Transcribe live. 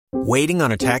Waiting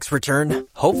on a tax return?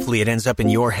 Hopefully it ends up in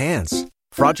your hands.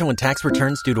 Fraudulent tax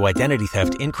returns due to identity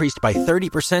theft increased by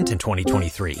 30% in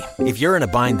 2023. If you're in a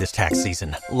bind this tax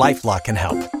season, LifeLock can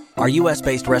help. Our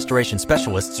U.S.-based restoration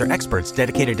specialists are experts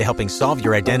dedicated to helping solve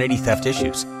your identity theft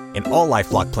issues. And all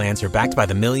LifeLock plans are backed by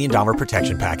the $1 Million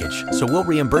Protection Package. So we'll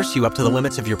reimburse you up to the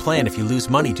limits of your plan if you lose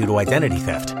money due to identity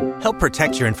theft. Help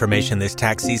protect your information this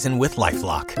tax season with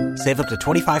LifeLock. Save up to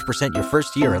 25% your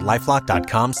first year at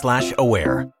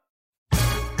LifeLock.com/aware.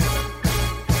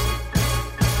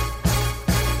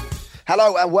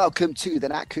 Hello and welcome to the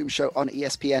Nat Coombs Show on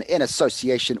ESPN in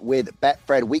association with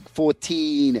Betfred. Week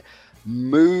 14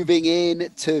 moving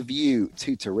in to view.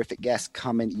 Two terrific guests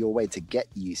coming your way to get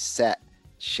you set.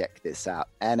 Check this out.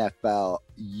 NFL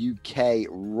UK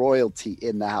royalty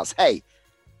in the house. Hey,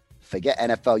 forget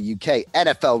NFL UK.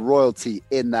 NFL royalty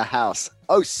in the house.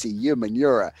 Osi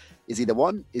Umenyiora. Is he the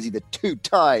one? Is he the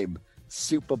two-time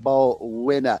Super Bowl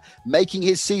winner? Making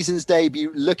his season's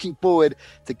debut. Looking forward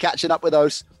to catching up with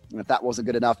Os. And if that wasn't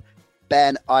good enough,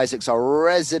 Ben Isaacs, our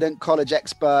resident college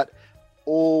expert,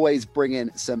 always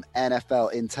bringing some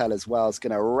NFL intel as well. Is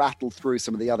going to rattle through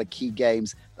some of the other key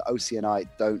games that OC and I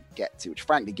don't get to, which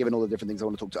frankly, given all the different things I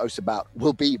want to talk to OC about,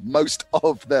 will be most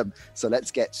of them. So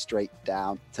let's get straight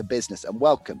down to business and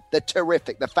welcome the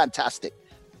terrific, the fantastic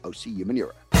Osi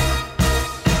Umenyiora.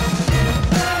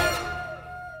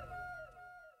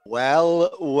 Well.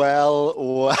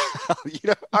 You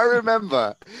know, I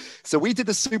remember. So we did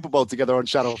the Super Bowl together on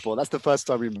Channel 4. That's the first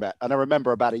time we met. And I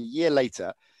remember about a year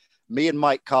later, me and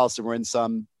Mike Carlson were in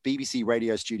some BBC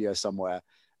radio studio somewhere.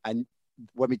 And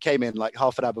when we came in like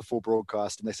half an hour before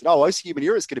broadcast, and they said, "Oh, Osi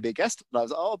Umenyiora is going to be a guest." And I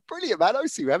was like, "Oh, brilliant, man.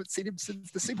 Osi, we haven't seen him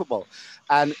since the Super Bowl."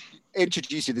 And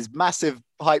introduced you this massive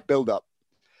hype build-up.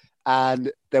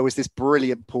 And there was this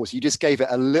brilliant pause. You just gave it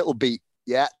a little beat.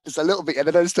 Yeah, just a little bit. And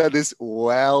then I just heard this,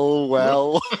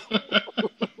 well.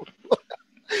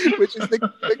 Which is the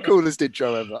coolest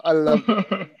intro ever. I love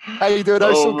it. How you doing?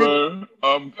 Oh,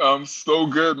 man. I'm so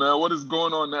good, man. What is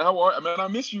going on now? How are you? Man, I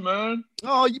miss you, man.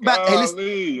 Oh, man. Hey,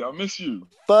 listen, I miss you.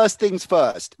 First things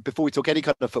first, before we talk any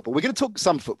kind of football, we're going to talk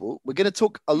some football. We're going to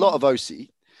talk a lot of OC.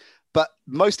 But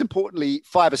most importantly,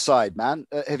 five-a-side, man.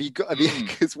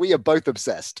 Because we are both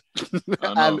obsessed.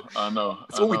 I know.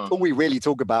 It's all we really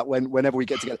talk about whenever we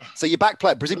get together. So you're back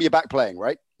playing. Presumably you're back playing,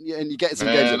 right? And you're getting some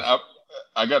games in.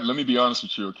 Let me be honest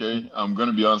with you, okay? I'm going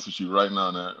to be honest with you right now,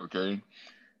 Nat, okay?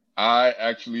 I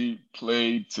actually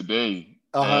played today.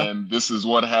 And this is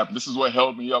what happened. This is what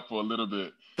held me up for a little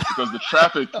bit. Because the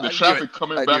traffic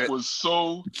coming back was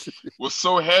so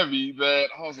heavy that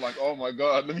I was like, oh my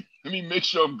God, let me make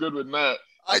sure I'm good with Nat.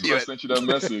 I sent you that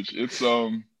message.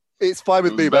 It's fine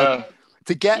with me, man.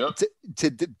 To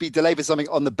be delayed for something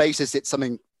on the basis it's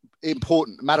something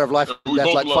important, matter of life and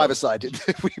death, like five-a-side.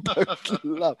 We both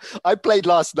love. I played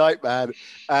last night, man,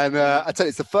 and I tell you,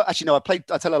 it's the first. Actually, no, I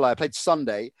tell a lie. I played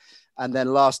Sunday, and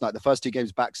then last night, the first two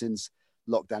games back since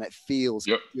lockdown. It feels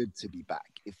good to be back.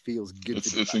 It feels good.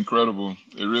 It's incredible.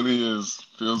 It really is.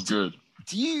 Feels good.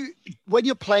 Do you, when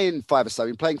you're playing five-a-side,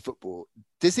 when playing football,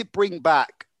 does it bring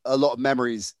back a lot of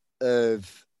memories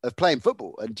of playing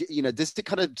football? And you know, does it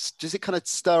kind of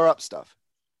stir up stuff?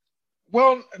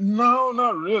 Well, no,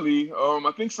 not really.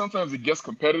 I think sometimes it gets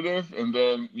competitive, and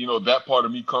then you know that part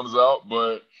of me comes out.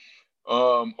 But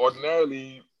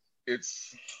ordinarily,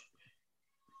 it's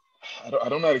I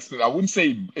don't know how to explain. I wouldn't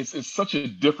say it's such a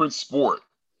different sport.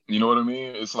 You know what I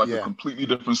mean? It's like a completely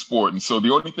different sport. And so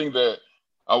the only thing that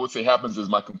I would say happens is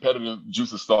my competitive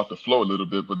juices start to flow a little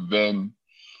bit. But then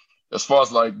as far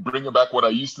as like bringing back what I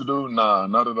used to do, nah,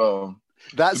 not at all.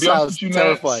 That sounds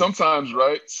terrifying. Sometimes,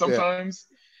 right? Sometimes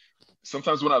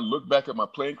when I look back at my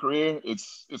playing career,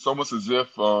 it's almost as if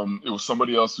it was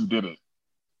somebody else who did it.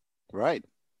 Right.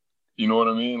 You know what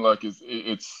I mean? Like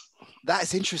it's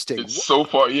that's interesting. It's so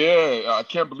far. Yeah. I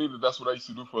can't believe that's what I used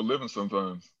to do for a living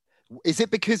sometimes. Is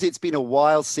it because it's been a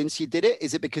while since you did it?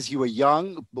 Is it because you were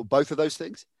young? Both of those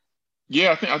things?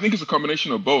 Yeah, I think it's a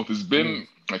combination of both. It's been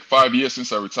like 5 years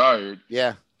since I retired.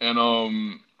 Yeah.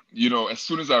 And you know, as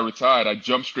soon as I retired, I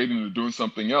jumped straight into doing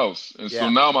something else. And so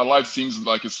now my life seems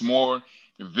like it's more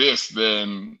this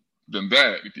than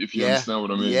that, if you understand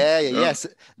what I mean. Yes.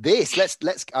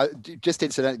 Let's just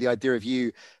incidentally, the idea of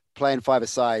you playing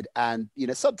five-a-side, and you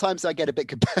know, sometimes I get a bit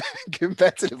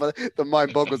competitive. The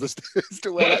mind boggles as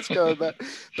to where that's going. But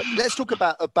let's talk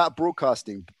about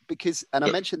broadcasting, because, and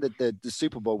I mentioned that the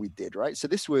Super Bowl we did, right? So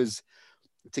this was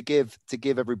to give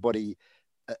everybody,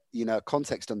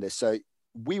 context on this. So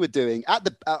we were doing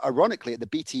ironically at the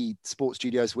BT Sports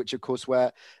Studios, which of course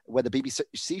where the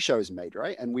BBC show is made,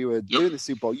 right? And we were doing the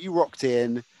Super Bowl. You rocked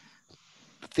in.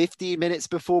 15 minutes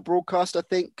before broadcast, I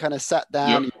think, kind of sat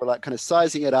down. You were like kind of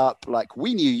sizing it up. Like,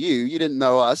 we knew you didn't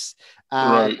know us.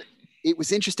 And Right. it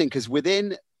was interesting because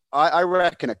within, I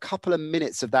reckon, a couple of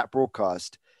minutes of that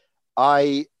broadcast,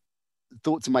 I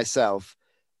thought to myself,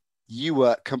 you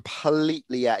were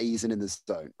completely at ease and in the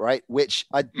zone, right? Which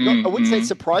I wouldn't say it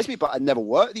surprised me, but I never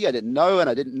worked with you. I didn't know, and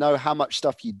I didn't know how much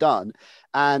stuff you'd done.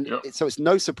 And so it's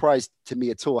no surprise to me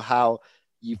at all how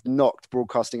you've knocked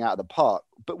broadcasting out of the park.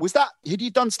 But had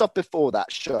you done stuff before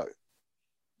that show?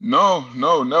 No,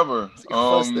 never.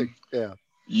 First thing. Yeah.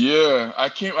 Yeah, I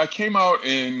came out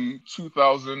in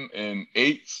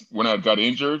 2008 when I got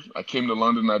injured. I came to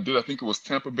London. I think it was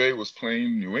Tampa Bay was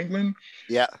playing New England.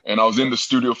 Yeah. And I was in the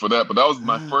studio for that, but that was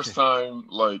my first time,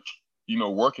 like,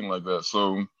 working like that.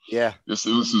 So yeah, this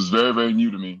was very, very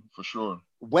new to me for sure.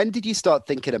 When did you start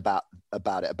thinking about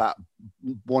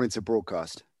wanting to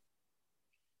broadcast?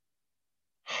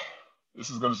 This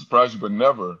is going to surprise you, but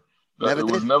never. It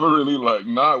was never really like,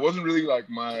 it wasn't really like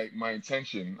my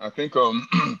intention. I think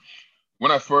when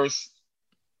I first,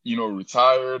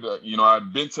 retired,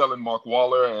 I'd been telling Mark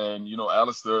Waller and,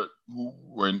 Alistair, who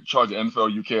were in charge of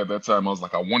NFL UK at that time, I was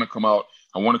like, I want to come out.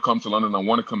 I want to come to London. I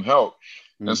want to come help.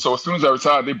 And so as soon as I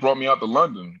retired, they brought me out to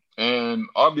London. And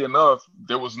oddly enough,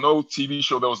 there was no TV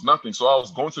show. There was nothing. So I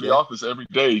was going to the office every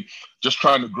day, just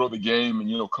trying to grow the game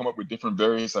and, come up with different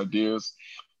various ideas.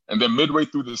 And then midway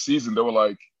through the season, they were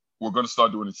like, we're going to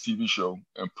start doing a TV show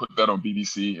and put that on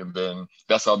BBC. And then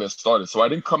that's how that started. So I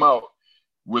didn't come out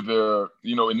with the,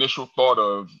 initial thought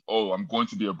of, oh, I'm going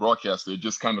to be a broadcaster. It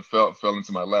just kind of fell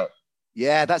into my lap.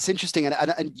 Yeah, that's interesting.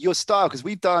 And your style, because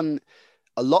we've done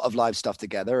a lot of live stuff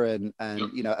together and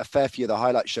a fair few of the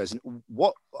highlight shows. And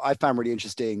what I found really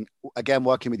interesting, again,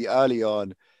 working with you early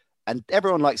on, and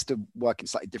everyone likes to work in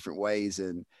slightly different ways.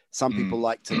 And some people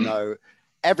like to know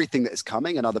everything that is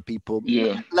coming, and other people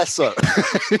less so.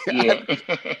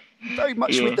 Very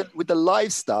much with the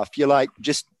live stuff, you're like,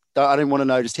 I don't want to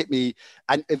know, just hit me.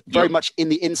 And very much in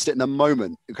the instant, in the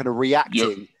moment, kind of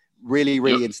reacting really,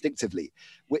 really instinctively,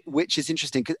 which is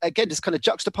interesting. Again, just kind of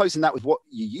juxtaposing that with what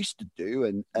you used to do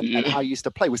and how you used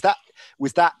to play. Was that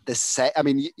the same? I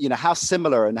mean, how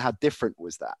similar and how different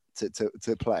was that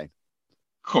to play?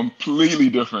 Completely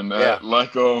different.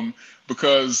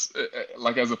 Because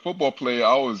like as a football player,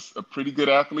 I was a pretty good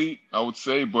athlete, I would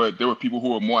say, but there were people who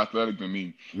were more athletic than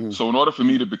me. So in order for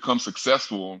me to become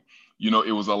successful,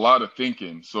 it was a lot of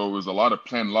thinking. So it was a lot of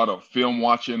planning, a lot of film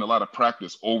watching, a lot of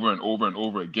practice over and over and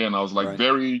over again. I was like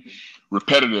very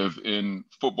repetitive in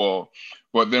football.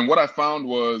 But then what I found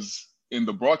was in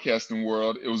the broadcasting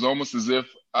world, it was almost as if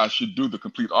I should do the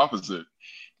complete opposite,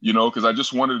 because I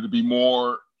just wanted to be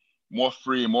more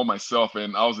free and more myself.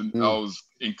 And I was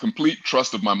in complete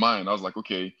trust of my mind. I was like,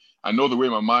 okay, I know the way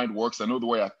my mind works. I know the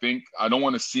way I think. I don't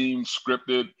want to seem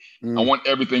scripted. I want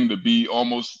everything to be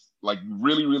almost like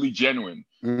really, really genuine.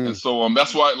 And so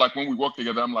that's why, like, when we work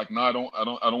together, I'm like, no, I don't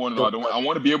want to know. I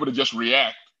want to be able to just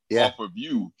react off of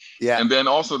you. And then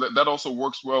also that also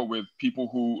works well with people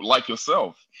who, like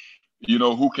yourself,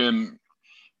 who can,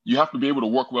 you have to be able to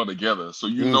work well together. So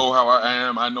know how I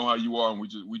am, I know how you are, and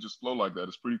we just flow like that.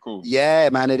 It's pretty cool. Yeah,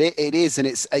 man, it is, and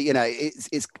it's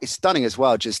it's stunning as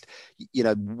well. Just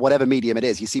whatever medium it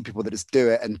is, you see people that just do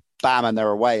it and bam, and they're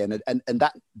away, and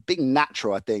that being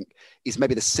natural, I think, is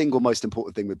maybe the single most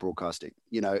important thing with broadcasting.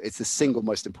 It's the single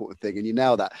most important thing, and you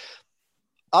nail that.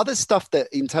 Other stuff that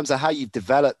in terms of how you've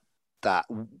developed that,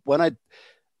 when I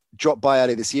dropped by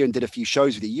earlier this year and did a few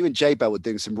shows with you and Jay Bell were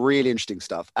doing some really interesting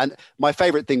stuff. And my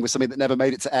favorite thing was something that never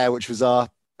made it to air, which was our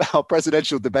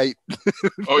presidential debate.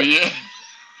 Oh, yeah.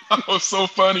 That was so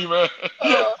funny, man.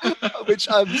 Which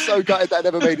I'm so gutted that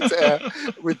never made it to air.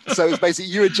 So it's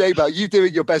basically you and Jay Bell, you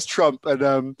doing your best Trump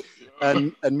and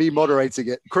me moderating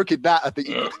it. Crooked Nat, I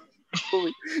think.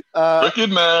 Crooked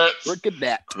Nat.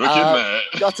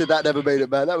 Gutted that never made it,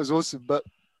 man. That was awesome. But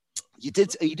you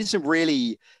did some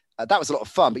really... that was a lot of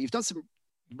fun, but you've done some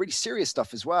really serious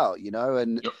stuff as well,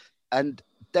 and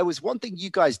there was one thing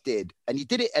you guys did, and you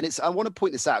did it, and I want to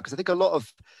point this out because I think a lot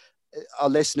of our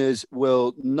listeners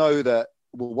will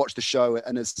watch the show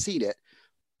and has seen it.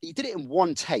 You did it in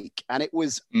one take, and it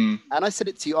was, and I said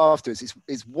it to you afterwards,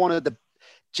 it's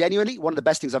genuinely one of the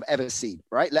best things I've ever seen,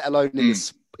 right? Let alone in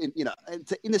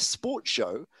the sports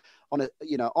show on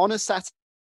a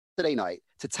Saturday night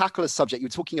to tackle a subject. You're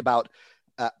talking about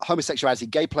homosexuality,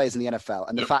 gay players in the NFL,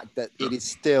 and the fact that it is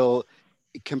still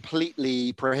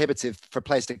completely prohibitive for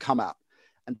players to come out,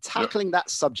 and tackling that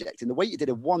subject in the way you did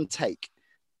in one take,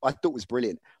 I thought was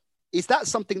brilliant. Is that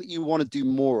something that you want to do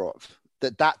more of?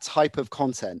 That type of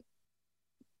content?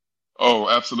 Oh,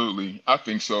 absolutely. I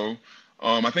think so.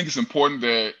 I think it's important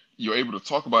that, you're able to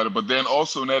talk about it. But then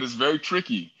also, that is very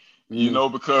tricky,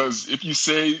 because if you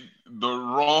say the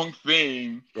wrong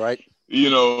thing, right,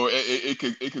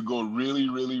 it could go really,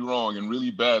 really wrong and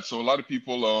really bad. So a lot of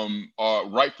people are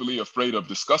rightfully afraid of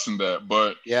discussing that.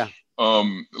 But yeah,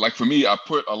 like for me, I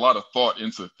put a lot of thought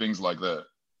into things like that.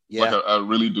 yeah, Like I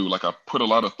really do. Like I put a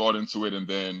lot of thought into it, and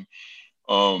then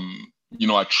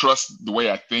I trust the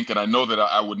way I think, and I know that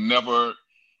I would never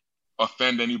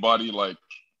offend anybody, like,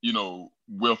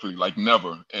 willfully, like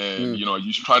never. And,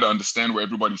 you try to understand where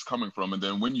everybody's coming from. And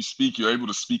then when you speak, you're able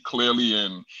to speak clearly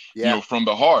and, from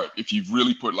the heart, if you've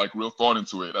really put like real thought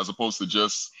into it, as opposed to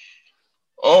just,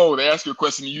 they ask you a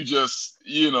question and you just,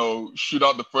 shoot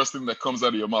out the first thing that comes out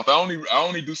of your mouth. I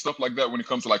only do stuff like that when it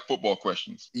comes to like football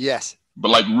questions. Yes. But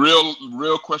like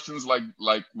real questions, like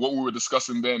what we were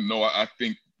discussing then, no, I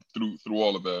think through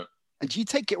all of that. And do you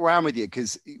take it around with you?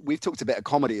 Because we've talked a bit of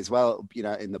comedy as well,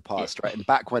 in the past, right? And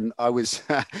back when I was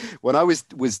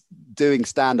was doing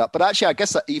stand up, but actually, I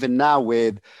guess that even now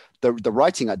with the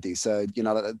writing I do, so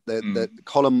the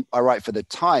column I write for the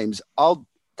Times, I'll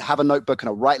have a notebook and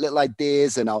I'll write little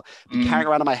ideas and I'll be carrying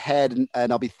around in my head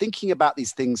and I'll be thinking about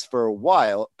these things for a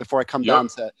while before I come down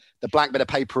to the blank bit of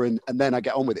paper and then I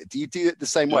get on with it. Do you do it the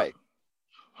same way?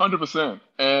 100%.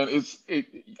 And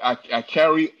I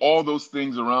carry all those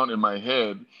things around in my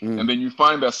head. And then you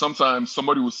find that sometimes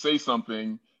somebody will say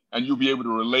something and you'll be able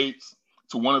to relate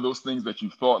to one of those things that you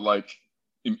thought like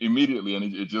immediately,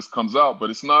 and it just comes out. But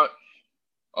it's not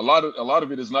a lot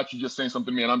of it is not you just saying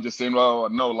something to me and I'm just saying, well,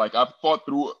 no, like I've thought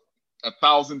through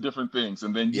 1,000 different things,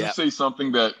 and then you say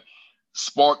something that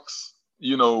sparks,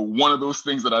 one of those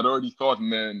things that I'd already thought,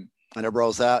 and it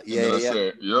rolls out.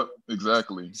 Yeah. Yep,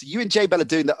 exactly. So you and Jay Bell are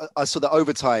doing I saw the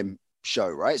Overtime show,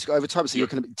 right? So Overtime. So you're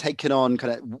kind of taking on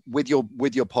kind of with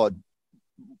your pod,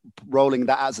 rolling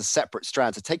that as a separate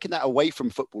strand. So taking that away from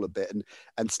football a bit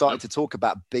and starting to talk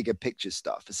about bigger picture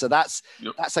stuff. So that's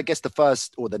I guess the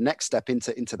first or the next step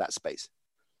into that space.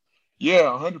 Yeah,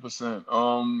 100%.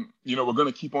 We're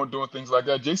gonna keep on doing things like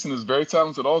that. Jason is very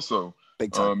talented, also.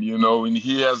 Big time. And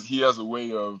he has a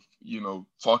way of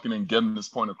talking and getting this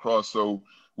point across. So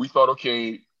we thought,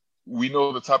 okay, we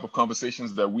know the type of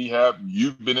conversations that we have.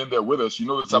 You've been in there with us. You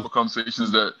know the type of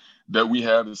conversations that we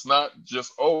have. It's not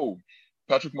just,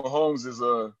 Patrick Mahomes is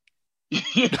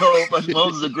Patrick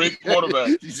Mahomes is a great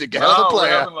quarterback. He's a hell of a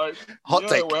player.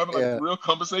 We're having real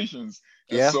conversations.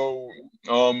 And so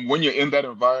when you're in that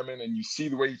environment and you see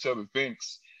the way each other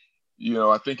thinks,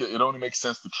 I think it only makes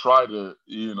sense to try to,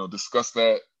 discuss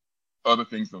that other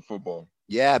things than football.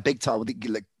 Yeah, big time.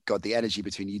 God, the energy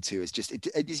between you two is just,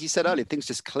 as you said earlier, things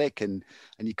just click and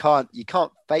you can't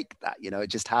fake that, it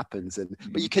just happens.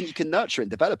 But you can nurture it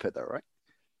and develop it though, right?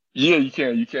 Yeah, you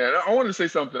can. I wanted to say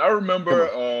something. I remember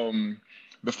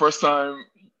the first time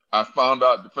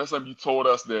you told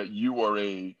us that you were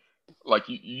you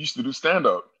used to do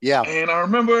stand-up. Yeah. And I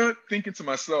remember thinking to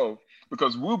myself,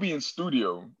 because we'll be in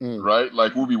studio, right?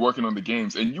 Like we'll be working on the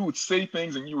games and you would say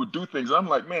things and you would do things. And I'm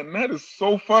like, man, that is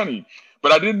so funny.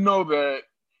 But I didn't know that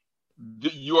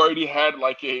you already had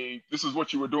this is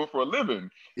what you were doing for a living.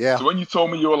 Yeah. So when you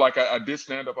told me you were like, I did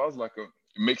stand up, I was like, it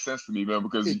makes sense to me, man,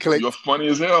 because you're funny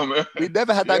as hell, man. We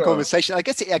never had that conversation. I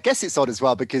guess it's odd as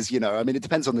well because, it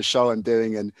depends on the show I'm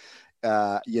doing and,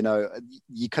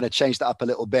 you kind of change that up a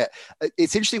little bit.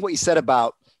 It's interesting what you said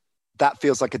about that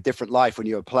feels like a different life when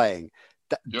you were playing.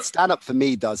 Stand up for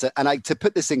me does it. And to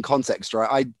put this in context,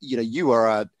 right? You are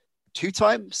a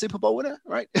 2-time Super Bowl winner,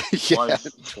 right?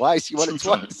 Twice. You won it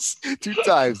twice. 2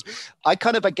 times. I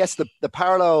guess the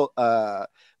parallel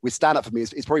with stand up for me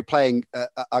is probably playing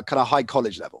a kind of high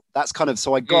college level. That's kind of,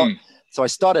 so I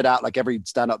started out like every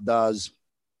stand up does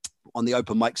on the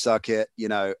open mic circuit,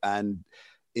 and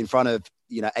in front of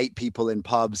 8 people in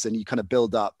pubs, and you kind of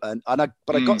build up. I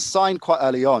got signed quite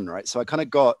early on, right? So I kind of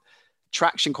got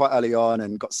traction quite early on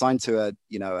and got signed to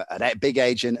a big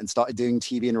agent and started doing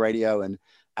TV and radio and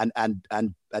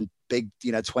big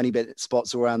 20-minute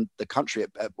spots around the country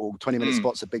or 20-minute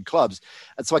spots at big clubs.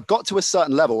 And so I got to a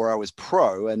certain level where I was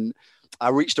pro and I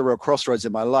reached a real crossroads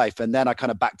in my life, and then I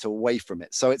kind of backed away from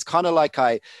it. So it's kind of like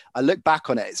I look back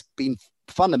on it, it's been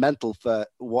fundamental for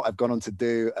what I've gone on to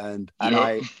do, and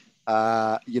I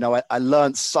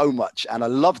learned so much and I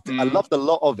loved a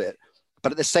lot of it.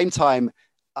 But at the same time,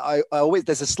 I always,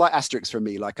 there's a slight asterisk for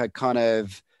me. Like I kind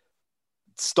of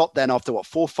stopped then after 4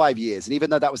 or 5 years. And even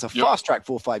though that was a fast track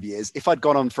 4 or 5 years, if I'd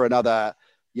gone on for another,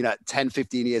 10,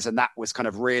 15 years, and that was kind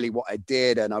of really what I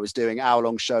did, and I was doing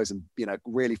hour-long shows and,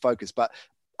 really focused, but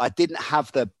I didn't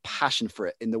have the passion for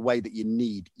it in the way that you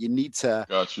need. You need to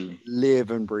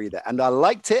live and breathe it. And I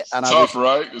liked it. And it's tough,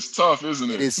 right? It's tough, isn't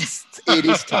it? It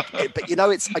is tough. But you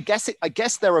know, I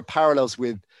guess there are parallels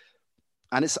with,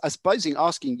 and it's, I suppose, in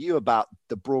asking you about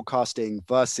the broadcasting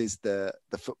versus the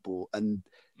football and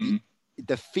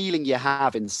the feeling you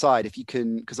have inside, if you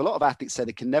can, because a lot of athletes say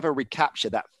they can never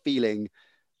recapture that feeling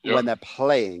when they're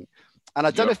playing. And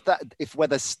I don't know if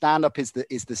whether stand-up is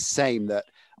the same. That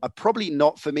probably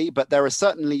not for me, but there are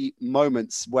certainly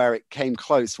moments where it came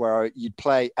close, where you'd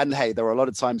play. And hey, there were a lot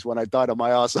of times when I died on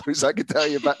my arse, so I could tell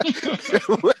you about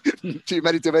too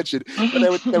many to mention.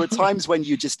 But there were times when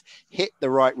you just hit the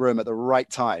right room at the right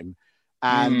time.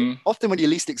 And often when you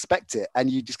least expect it, and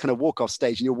you just kind of walk off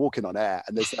stage and you're walking on air,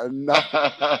 and there's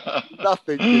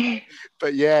nothing.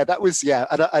 But yeah, that was,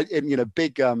 and you know,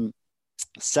 big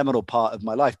seminal part of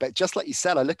my life. But just like you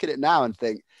said, I look at it now and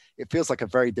think it feels like a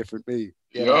very different me.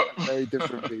 Yeah, very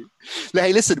different me.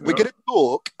 Hey, listen, we're going to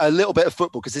talk a little bit of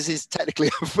football because this is technically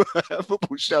a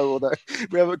football show, although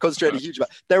we haven't concentrated huge about.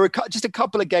 There are just a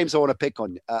couple of games I want to pick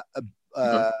on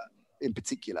in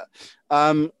particular.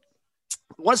 I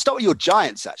want to start with your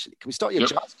Giants, actually. Can we start with your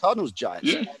Giants? Cardinals,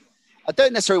 Giants. Yeah. I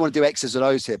don't necessarily want to do X's and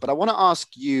O's here, but I want to ask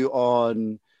you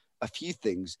on a few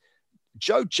things.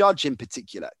 Joe Judge in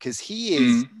particular, because he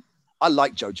is, I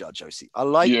like Joe Judge, OC. I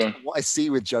like what I see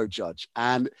with Joe Judge.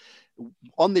 And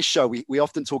on this show, we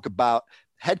often talk about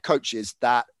head coaches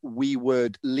that we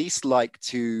would least like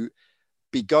to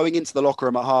be going into the locker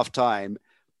room at halftime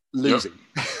losing.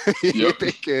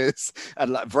 Because,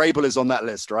 and like Vrabel is on that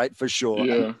list, right? For sure.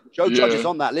 Yeah. Joe Judge is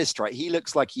on that list, right? He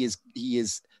looks like he is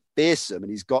fearsome, and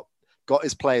he's got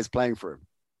his players playing for him.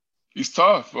 He's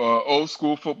tough, old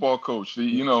school football coach.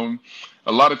 You know,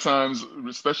 a lot of times,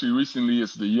 especially recently,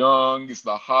 it's the young, it's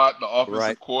the hot, the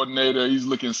offensive coordinator. He's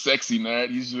looking sexy, Nat.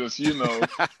 He's just, you know,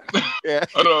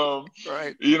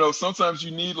 but, you know, sometimes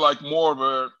you need like more of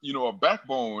a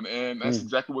backbone, and that's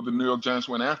exactly what the New York Giants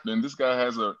went after. And this guy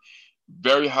has a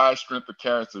very high strength of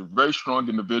character, very strong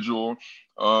individual.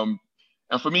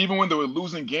 And for me, even when they were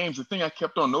losing games, the thing I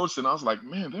kept on noticing, I was like,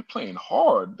 man, they're playing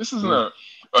hard. This isn't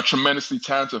a tremendously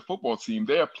talented football team.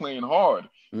 They are playing hard.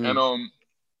 And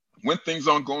when things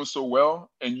aren't going so well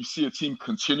and you see a team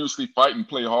continuously fight and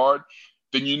play hard,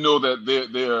 then you know that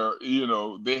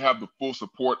they have the full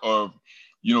support of,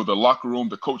 you know, the locker room,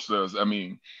 the coach does. I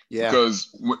mean, because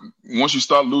once you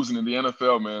start losing in the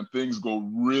NFL, man, things go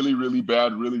really, really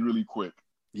bad, really, really quick.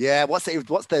 Yeah,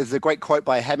 there's a great quote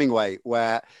by Hemingway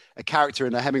where a character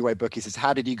in a Hemingway book, he says,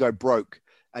 "How did you go broke?"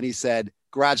 And he said,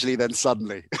 "Gradually, then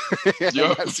suddenly."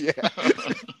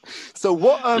 So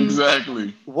what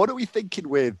are we thinking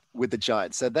with the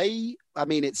Giants? So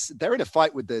they're in a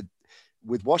fight with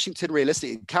Washington.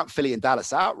 Realistically, count Philly and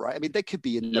Dallas out, right? I mean, they could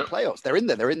be in the playoffs. They're in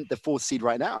there. They're in the 4th seed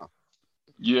right now.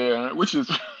 Yeah, which is,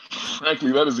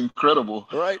 frankly, that is incredible.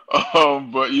 Right.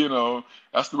 But, you know,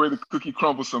 that's the way the cookie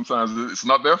crumbles sometimes. It's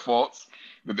not their fault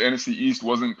that the NFC East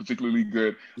wasn't particularly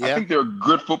good. Yeah. I think they're a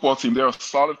good football team. They're a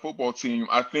solid football team.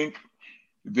 I think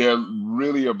they're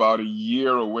really about a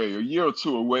year or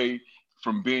two away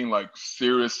from being like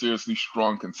seriously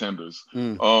strong contenders.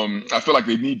 I feel like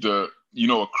they need to, you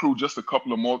know, accrue just a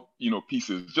couple of more, you know,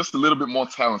 pieces, just a little bit more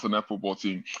talent on that football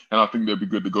team. And I think they'd be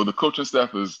good to go. The coaching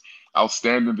staff is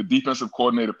outstanding. The defensive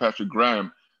coordinator, Patrick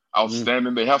Graham,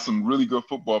 outstanding. They have some really good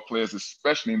football players,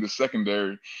 especially in the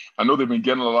secondary. I know they've been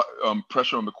getting a lot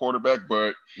pressure on the quarterback,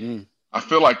 but I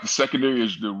feel like the secondary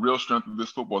is the real strength of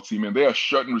this football team, and they are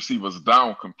shutting receivers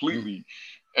down completely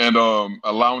and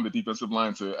allowing the defensive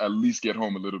line to at least get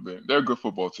home a little bit. They're a good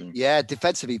football team. Yeah,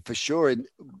 defensively for sure. And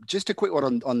just a quick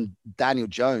one on Daniel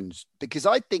Jones, because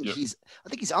I think he's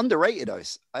underrated.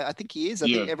 I think he is. I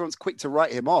think everyone's quick to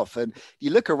write him off. And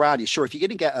you look around, you're sure if you're going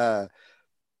to get a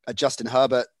Justin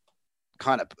Herbert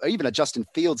kind of, or even a Justin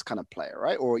Fields kind of player,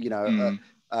 right? Or, you know,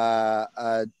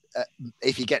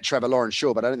 if you get Trevor Lawrence,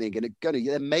 sure, but I don't think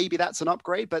then maybe that's an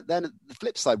upgrade. But then the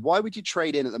flip side, why would you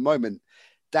trade in at the moment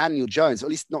Daniel Jones, or at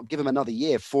least not give him another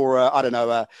year for a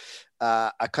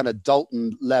kind of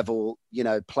Dalton level, you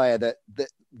know, player that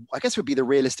I guess would be the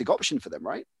realistic option for them,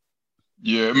 right?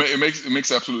 Yeah, it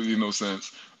makes absolutely no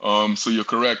sense. So you're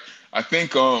correct. I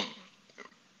think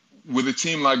with a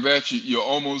team like that,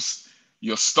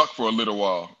 you're stuck for a little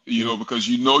while, you know, because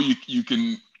you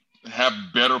can have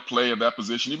better play at that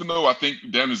position. Even though I think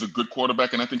Dan is a good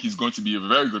quarterback, and I think he's going to be a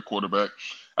very good quarterback,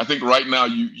 I think right now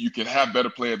you can have better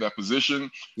play at that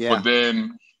position. Yeah. But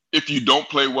then if you don't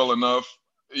play well enough,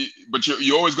 but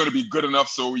you're always going to be good enough,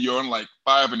 so you're on like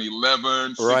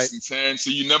 5-11, 6-10, so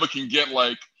you never can get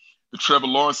like the Trevor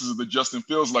Lawrences of the Justin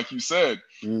Fields, like you said.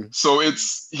 Mm. So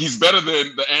he's better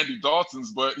than the Andy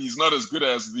Daltons, but he's not as good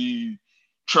as the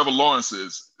Trevor Lawrence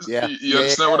is. Yeah. You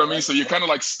understand what I mean? Right. So you're kind of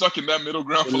like stuck in that middle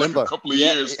ground In for like limbo. a couple of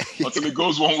years until it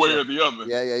goes one way or the other.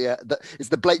 Yeah. It's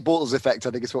the Blake Bortles effect,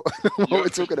 I think is what we're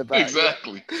talking about.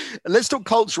 Exactly. Yeah. Let's talk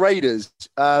Colts Raiders.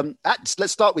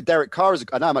 Let's start with Derek Carr.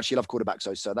 I know how much you love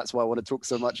quarterbacks, so that's why I want to talk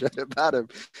so much about him.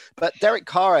 But Derek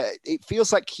Carr, it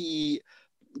feels like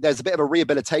there's a bit of a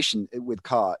rehabilitation with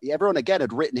Carr. Everyone, again,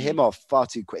 had written him off far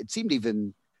too quick. It seemed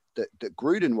even that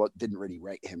Gruden didn't really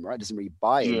rate him, right? Doesn't really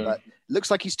buy him, but it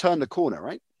looks like he's turned the corner,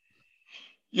 right?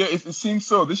 Yeah, it seems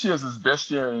so. This year is his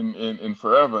best year in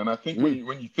forever. And I think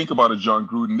when you think about it, John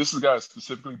Gruden, this is a guy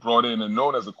specifically brought in and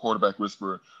known as a quarterback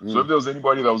whisperer. So if there was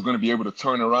anybody that was going to be able to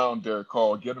turn around Derek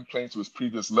Carr, get him playing to his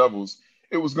previous levels,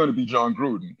 it was going to be John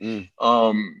Gruden.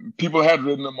 People had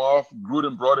written him off.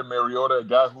 Gruden brought in Mariota, a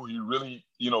guy who he really,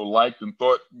 liked and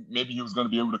thought maybe he was going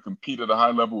to be able to compete at a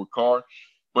high level with Carr.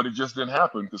 But it just didn't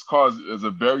happen because Carr is a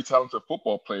very talented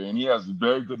football player and he has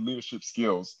very good leadership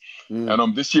skills.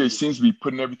 And this year he seems to be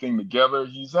putting everything together.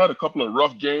 He's had a couple of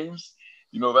rough games.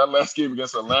 That last game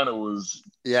against Atlanta was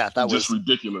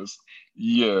ridiculous.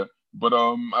 Yeah, but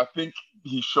I think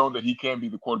he's shown that he can be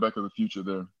the quarterback of the future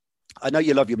there. I know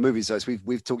you love your movies, so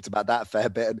we've talked about that a fair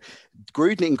bit. And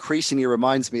Gruden increasingly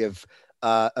reminds me of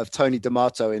Tony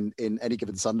D'Amato in Any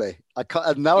Given Sunday.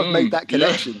 I've made that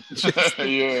connection.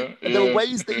 There are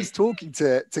ways that he's talking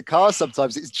to Carr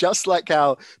sometimes. It's just like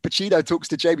how Pacino talks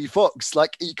to Jamie Foxx.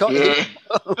 Like you can't.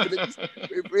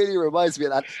 It really reminds me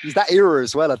of that. He's that era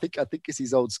as well. I think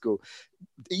he's old school.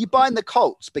 Are you buying the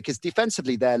Colts because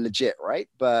defensively they're legit, right?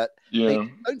 But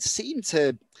they don't seem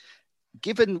to.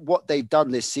 Given what they've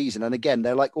done this season, and again,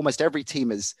 they're like almost every team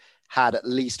has had at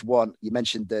least one. You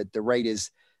mentioned the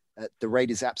Raiders. The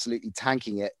Raiders absolutely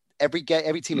tanking it. Every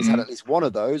team has had at least one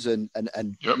of those, and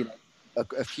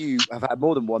a few have had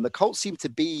more than one. The Colts seem to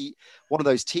be one of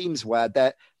those teams where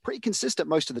they're pretty consistent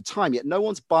most of the time, yet no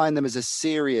one's buying them as a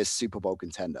serious Super Bowl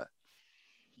contender.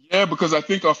 Yeah, because I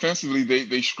think offensively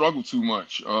they struggle too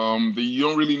much. You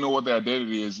don't really know what their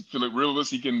identity is. Philip Rivers,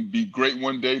 he can be great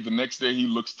one day, the next day he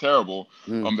looks terrible.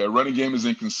 Their running game is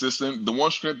inconsistent. The one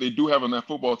strength they do have on that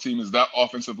football team is that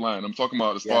offensive line. I'm talking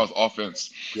about as far as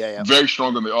offense. Very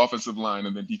strong on the offensive line,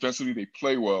 and then defensively they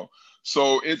play well.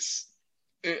 So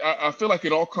I feel like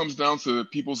it all comes down to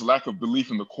people's lack of belief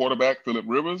in the quarterback, Philip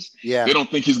Rivers. They don't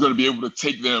think he's going to be able to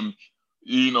take them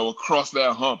across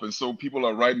that hump. And so people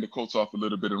are writing the Colts off a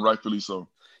little bit, and rightfully so.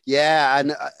 Yeah,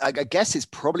 and I guess it's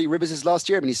probably Rivers' last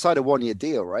year. I mean, he signed a 1-year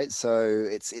deal, right? So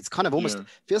it's kind of almost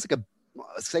feels like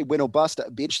let's say win or bust.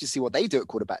 It'd be interesting to see what they do at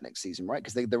quarterback next season, right?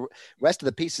 Because the rest of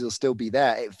the pieces will still be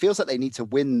there. It feels like they need to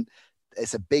win.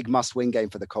 It's a big must-win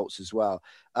game for the Colts as well.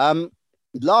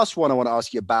 Last one I want to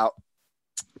ask you about,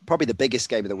 probably the biggest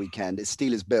game of the weekend, is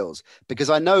Steelers-Bills, because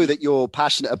I know that you're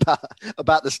passionate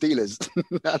about the Steelers.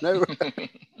 I know.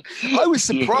 I was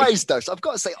surprised, though. So I've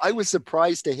got to say, I was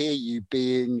surprised to hear you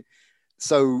being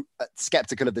so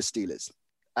skeptical of the Steelers.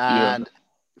 And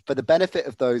for the benefit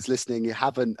of those listening who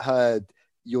haven't heard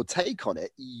your take on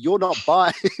it, you're not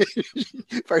buying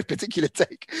very particular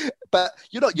take, but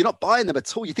you're not buying them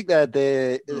at all. You think they're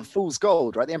the fool's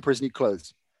gold, right? The emperor's new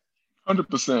clothes.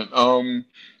 100%.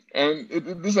 And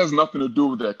this has nothing to do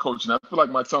with that coaching. I feel like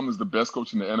Mike Tomlin is the best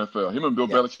coach in the NFL. Him and Bill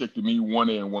Belichick, to me,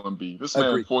 1A and 1B. This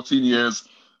man, 14 years,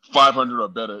 500 or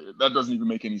better. That doesn't even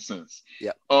make any sense.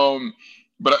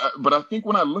 But I think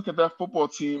when I look at that football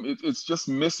team, it's just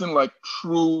missing like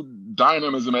true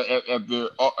dynamism at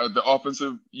the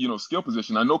offensive skill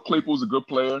position. I know Claypool's a good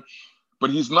player, but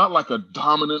he's not like a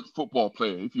dominant football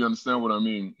player, if you understand what I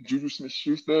mean. Juju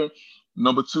Smith-Schuster,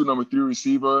 number 2, number 3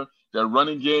 receiver. Their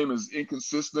running game is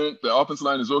inconsistent. The offensive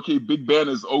line is okay. Big Ben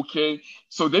is okay.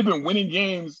 So they've been winning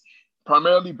games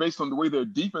primarily based on the way their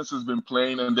defense has been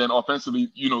playing, and then offensively,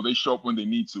 they show up when they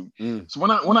need to. So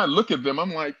when I look at them,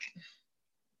 I'm like,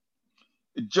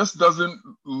 it just doesn't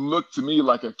look to me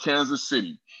like a Kansas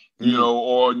City,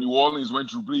 or New Orleans when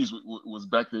Drew Brees was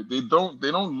back there. They don't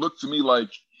look to me like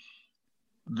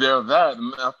they're that.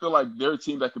 And I feel like they're a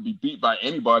team that could be beat by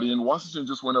anybody, and Washington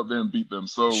just went up there and beat them.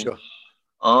 So. Sure.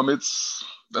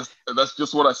 That's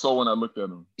just what I saw when I looked at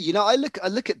them. I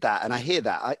look at that and I hear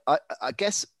that. I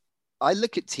guess I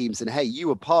look at teams and, hey, you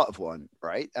were part of one,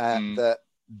 right? The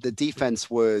defense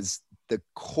was the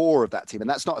core of that team, and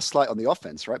that's not a slight on the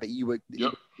offense, right? But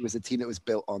it was a team that was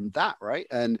built on that, right?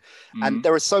 And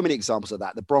there are so many examples of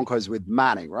that. The Broncos with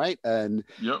Manning, right? And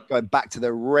going back to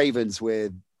the Ravens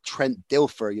with Trent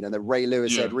Dilfer, the Ray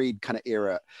Lewis, Ed Reed kind of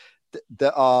era.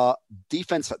 There are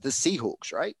defense, the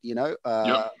Seahawks, right?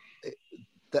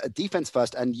 that are defense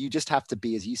first, and you just have to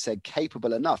be, as you said,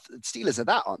 capable enough. The Steelers are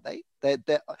that, aren't they?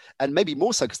 They're and maybe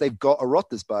more so because they've got a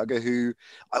Roethlisberger who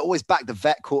I always back the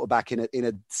vet quarterback in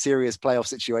a serious playoff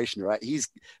situation, right? He's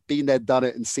been there, done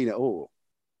it, and seen it all.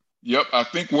 Yep. I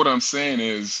think what I'm saying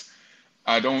is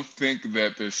I don't think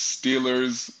that the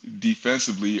Steelers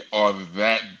defensively are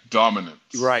that dominant.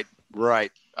 Right.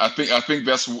 I think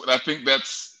that's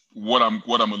what I'm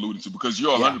alluding to, because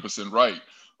you're 100% right.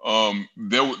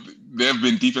 There have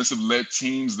been defensive-led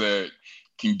teams that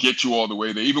can get you all the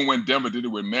way there. Even when Denver did it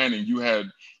with Manning, you had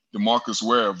DeMarcus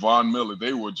Ware, Von Miller.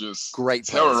 They were just great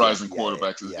terrorizing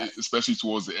quarterbacks, especially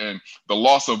towards the end. The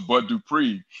loss of Bud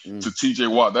Dupree to T.J.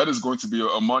 Watt, that is going to be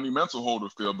a monumental hole to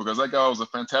fill, because that guy was a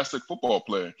fantastic football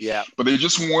player. Yeah. But they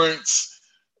just weren't,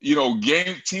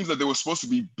 teams that they were supposed to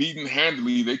be beating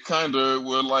handily, they kind of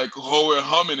were like, we're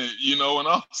humming it, and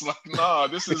I was like, nah,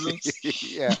 this isn't,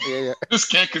 this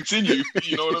can't continue,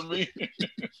 you know what I mean?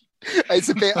 It's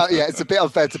a bit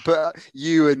unfair to put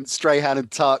you and Strahan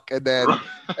and Tuck and then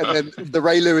the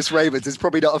Ray Lewis Ravens. It's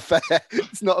probably not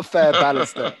it's not a fair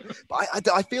balance there. But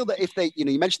I feel that if they,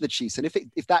 you mentioned the Chiefs, and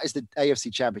if that is the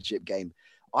AFC Championship game,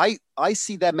 I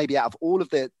see them maybe out of all of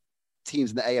the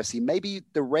teams in the AFC, maybe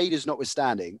the Raiders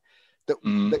notwithstanding,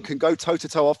 that can go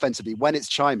toe-to-toe offensively when it's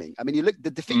chiming. I mean, you look, the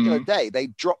defeat the other day, they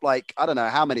dropped like, I don't know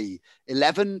how many,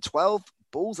 11, 12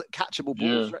 balls, catchable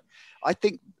balls. Yeah. I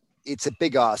think it's a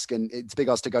big ask, and it's a big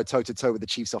ask to go toe-to-toe with the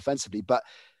Chiefs offensively. But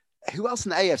who else in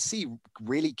the AFC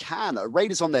really can?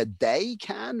 Raiders on their day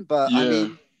can, but I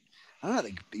mean, I don't know,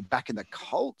 they could be back in the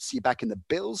Colts, you're back in the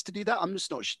Bills to do that. I'm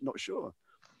just not sure.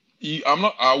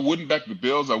 I wouldn't back the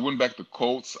Bills. I wouldn't back the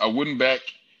Colts. I wouldn't back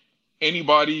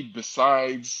anybody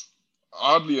besides,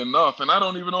 oddly enough, and I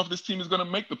don't even know if this team is going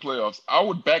to make the playoffs, I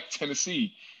would back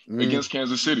Tennessee against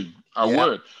Kansas City. I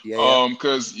would.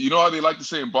 Because you know how they like to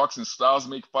say in boxing, styles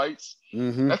make fights?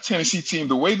 That Tennessee team,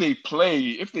 the way they play,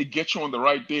 if they get you on the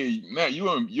right day, man,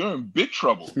 you're in big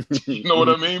trouble. You know what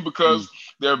I mean? Because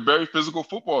they're a very physical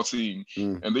football team,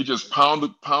 and they just pound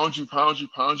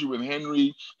you with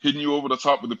Henry, hitting you over the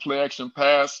top with the play action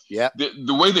pass. Yeah.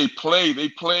 The way they play,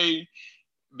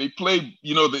 they're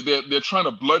trying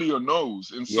to bloody your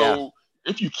nose. And so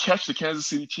if you catch the Kansas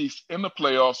City Chiefs in the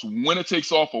playoffs, when it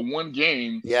takes off for one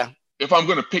game, if I'm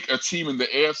going to pick a team in the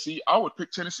AFC, I would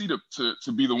pick Tennessee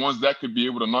to be the ones that could be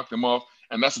able to knock them off.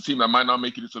 And that's a team that might not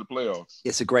make it into the playoffs.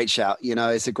 It's a great shout.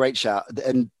 It's a great shout.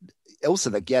 And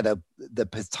also the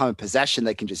time of possession,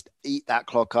 they can just eat that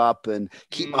clock up and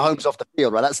keep Mahomes off the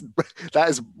field, right? That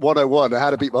is 101, how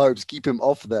to beat Mahomes. Keep him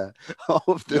off the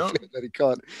field that he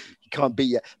can't beat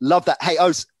you. Love that. Hey,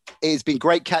 Ose, it's been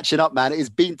great catching up, man. It's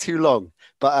been too long.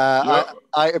 But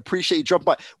I appreciate you dropping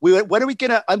by. When are we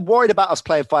gonna? I'm worried about us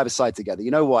playing five-a-side together. You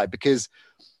know why? Because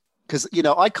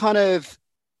I kind of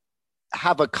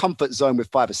have a comfort zone with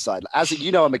five-a-side. As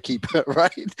I'm a keeper,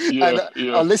 right?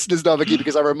 Our listeners know I'm a keeper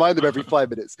because I remind them every 5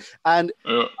 minutes. And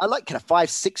I like kind of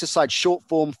 5-6-a-side, short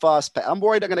form, fast pay. I'm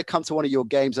worried I'm going to come to one of your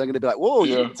games and I'm going to be like, whoa,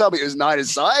 you didn't tell me it was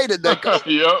 9-a-side, and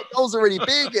the goals are really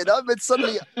big, and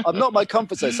I'm not my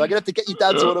comfort zone, so I'm going to have to get you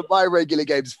down to one of my regular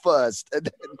games first. And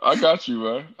then, I got you,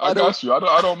 man. I got you.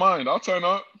 I don't mind. I'll turn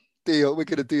up. Deal. We're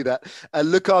going to do that.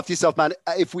 Look after yourself, man.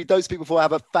 If we don't speak before,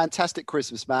 have a fantastic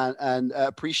Christmas, man. And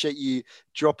appreciate you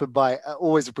dropping by.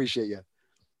 Always appreciate you.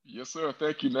 Yes, sir.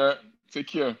 Thank you, Nat. Take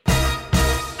care.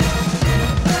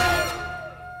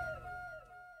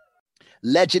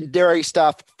 Legendary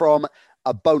stuff from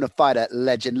a bona fide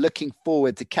legend. Looking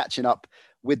forward to catching up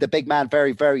with the big man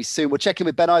very, very soon. We'll check in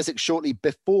with Ben Isaac shortly.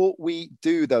 Before we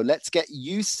do, though, let's get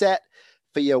you set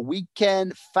for your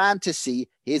weekend fantasy.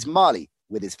 Here's Marley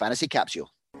with his fantasy capsule.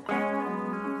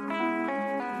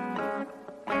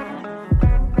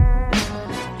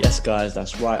 Yes, guys,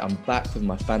 that's right. I'm back with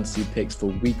my fantasy picks for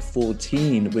week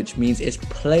 14, which means it's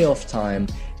playoff time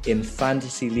in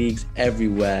fantasy leagues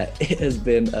everywhere. It has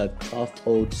been a tough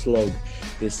old slog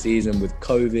this season with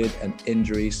COVID and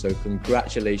injuries, so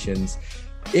congratulations.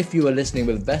 If you are listening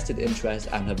with vested interest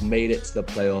and have made it to the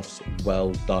playoffs,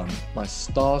 well done. My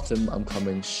stardom, I'm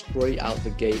coming straight out the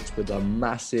gates with a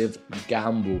massive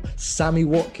gamble. Sammy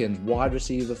Watkins, wide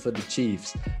receiver for the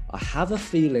Chiefs. I have a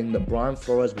feeling that Brian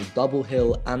Flores will double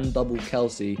Hill and double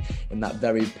Kelsey in that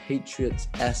very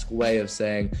Patriots-esque way of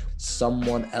saying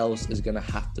someone else is going to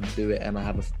have to do it. And I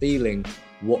have a feeling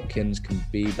Watkins can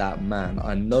be that man.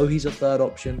 I know he's a third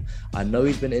option. I know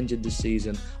he's been injured this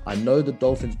season. I know the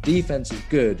Dolphins' defense is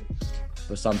good,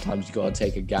 but sometimes you got to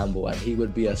take a gamble, and he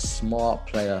would be a smart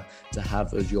player to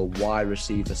have as your wide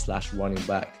receiver / running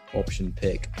back option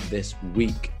pick this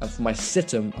week. And for my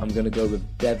sit-em, I'm going to go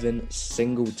with Devin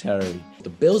Singletary. The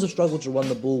Bills have struggled to run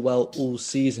the ball well all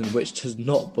season, which does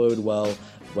not bode well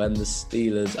when the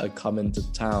Steelers are coming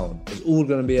to town. It's all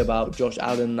going to be about Josh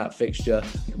Allen in that fixture.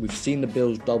 We've seen the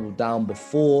Bills double down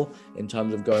before in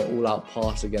terms of going all-out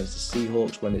pass against the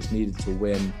Seahawks when it's needed to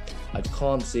win. I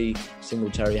can't see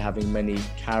Singletary having many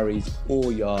carries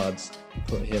or yards.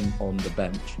 Put him on the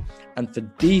bench. And for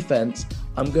defense,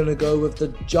 I'm going to go with the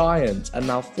Giants. And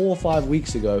now 4 or 5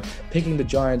 weeks ago, picking the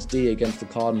Giants D against the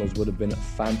Cardinals would have been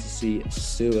fantasy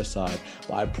suicide.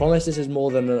 But I promise this is more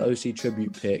than an OC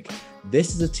tribute pick.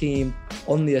 This is a team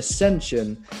on the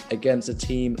ascension against a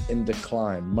team in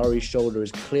decline. Murray's shoulder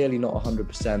is clearly not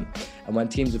 100%. And when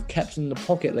teams have kept him in the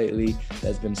pocket lately,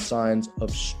 there's been signs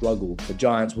of struggle. The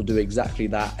Giants will do exactly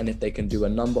that. And if they can do a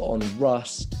number on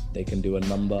Russ, they can do a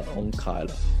number on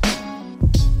Kyler.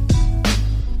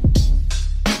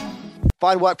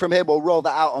 Fine work from him. We'll roll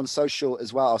that out on social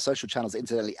as well. Our social channels,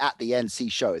 incidentally, at the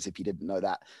NC Show, as if you didn't know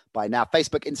that by now.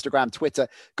 Facebook, Instagram, Twitter.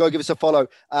 Go give us a follow.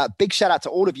 Big shout out to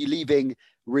all of you leaving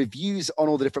reviews on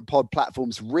all the different pod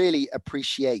platforms. Really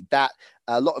appreciate that.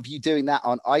 A lot of you doing that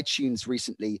on iTunes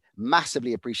recently.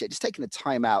 Massively appreciate just taking the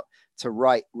time out to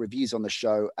write reviews on the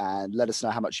show and let us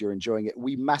know how much you're enjoying it.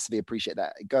 We massively appreciate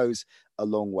that. It goes a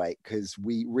long way because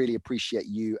we really appreciate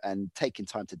you and taking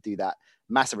time to do that.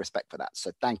 Massive respect for that.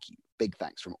 So thank you. Big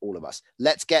thanks from all of us.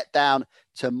 Let's get down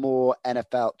to more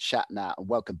NFL chat now and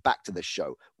welcome back to the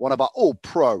show one of our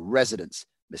all-pro residents,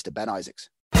 Mr. Ben Isaacs.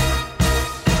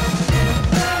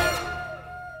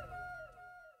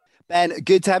 Ben,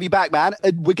 good to have you back, man.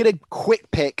 We're going to quick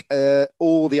pick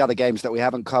all the other games that we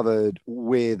haven't covered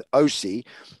with OC.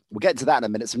 We'll get to that in a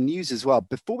minute. Some news as well.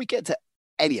 Before we get to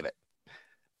any of it,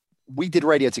 we did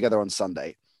radio together on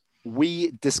Sunday.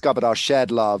 We discovered our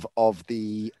shared love of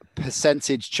the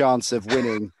percentage chance of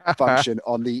winning function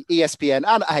on the ESPN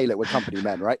and hey, look, we're company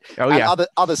men, right? Oh, and yeah.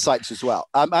 other sites as well.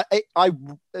 I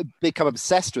become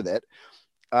obsessed with it,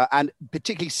 and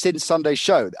particularly since Sunday's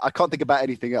show, I can't think about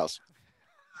anything else.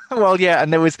 Well, yeah,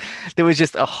 and there was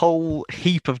just a whole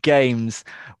heap of games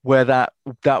where that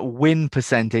win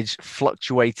percentage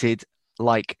fluctuated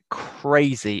like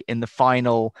crazy in the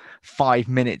final 5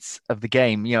 minutes of the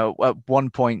game. You know, at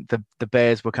one point the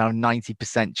Bears were kind of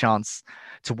 90% chance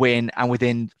to win, and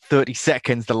within 30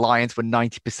 seconds the Lions were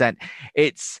 90%.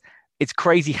 It's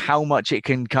crazy how much it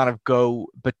can kind of go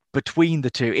between the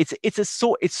two. It's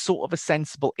sort of a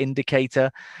sensible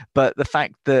indicator, but the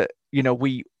fact that, you know,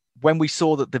 when we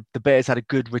saw that the Bears had a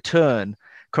good return,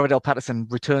 Cordarrelle Patterson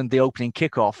returned the opening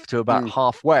kickoff to about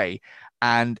halfway,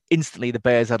 and instantly the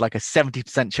Bears had like a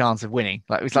 70% chance of winning.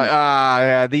 Like it was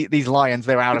like, these Lions,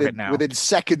 they're out of it now. Within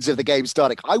seconds of the game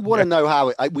starting. I want to know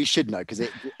how we should know, because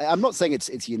I'm not saying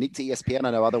it's unique to ESPN.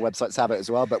 I know other websites have it as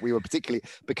well, but we were particularly,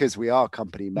 because we are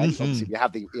company men, obviously we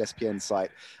have the ESPN site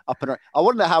up and running. I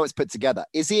want to know how it's put together.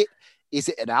 Is it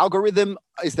an algorithm?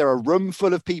 Is there a room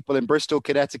full of people in Bristol,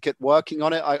 Connecticut working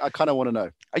on it? I kind of want to know.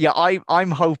 Yeah,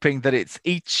 I'm hoping that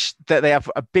that they have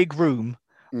a big room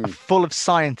full of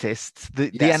scientists, the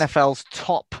NFL's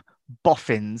top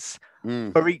boffins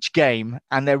for each game,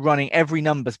 and they're running every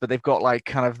numbers, but they've got like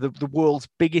kind of the world's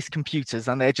biggest computers,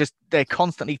 and they're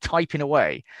constantly typing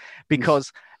away,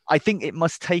 because I think it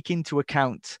must take into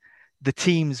account the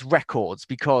team's records,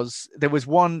 because there was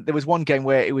one game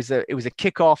where it was a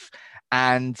kickoff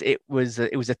and it was a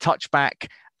touchback,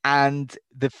 and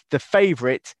the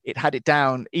favorite, it had it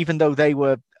down, even though they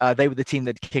were the team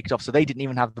that kicked off, so they didn't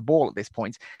even have the ball at this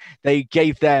point. They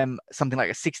gave them something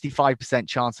like a 65%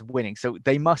 chance of winning, so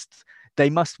they must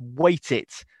weight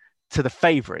it to the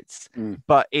favorites.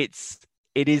 But it's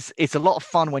a lot of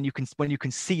fun when you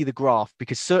can see the graph,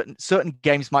 because certain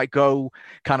games might go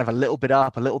kind of a little bit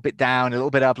up, a little bit down, a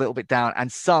little bit up, a little bit down,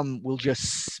 and some will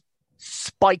just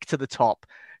spike to the top,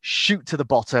 shoot to the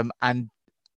bottom, and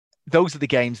those are the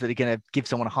games that are going to give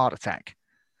someone a heart attack.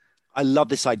 I love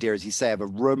this idea, as you say, of a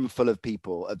room full of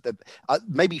people,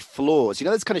 maybe floors. You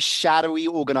know, those kind of shadowy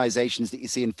organizations that you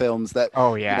see in films that,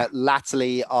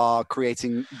 latterly are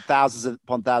creating thousands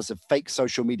upon thousands of fake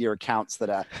social media accounts that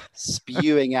are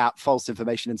spewing out false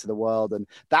information into the world. And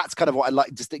that's kind of what I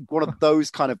like, just one of those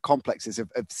kind of complexes of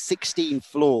 16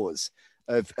 floors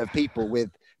of people with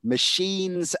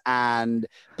machines and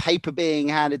paper being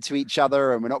handed to each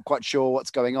other, and we're not quite sure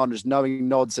what's going on. There's knowing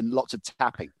nods and lots of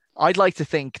tapping. I'd like to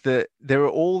think that there are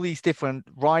all these different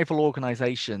rival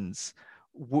organizations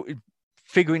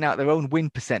figuring out their own win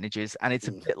percentages. And it's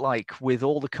a bit like with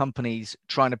all the companies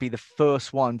trying to be the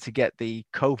first one to get the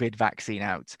COVID vaccine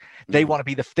out. They want to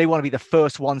be the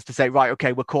first ones to say, right,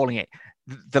 okay, we're calling it.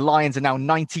 the Lions are now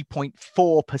 90.4%.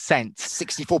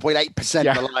 64.8%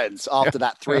 of the Lions after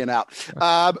that 3 and out.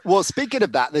 Well, speaking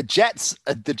of that, the Jets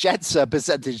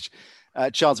percentage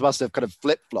chance must have kind of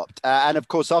flip-flopped. And of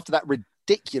course, after that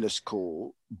ridiculous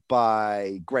call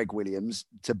by Greg Williams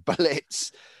to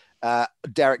blitz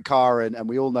Derek Carr, and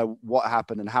we all know what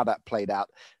happened and how that played out,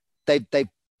 they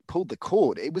pulled the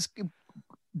cord. It was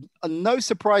no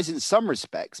surprise in some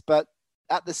respects, but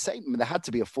at the same, there had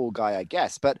to be a fall guy, I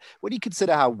guess. But when you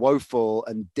consider how woeful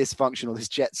and dysfunctional this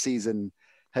Jets season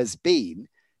has been,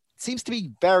 it seems to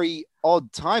be very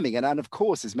odd timing. And of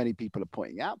course, as many people are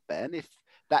pointing out, Ben, if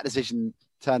that decision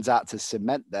turns out to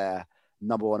cement their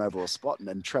number 1 overall spot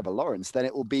and Trevor Lawrence, then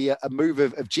it will be a move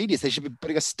of genius. They should be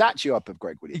putting a statue up of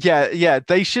Greg Williams. Yeah.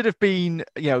 They should have been,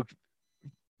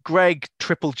 Greg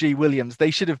Triple G Williams. They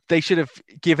should have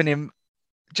given him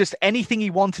just anything he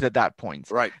wanted at that point,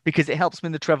 right? Because it helps him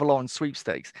in the Trevor Lawrence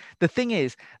sweepstakes. The thing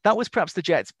is, that was perhaps the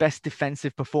Jets' best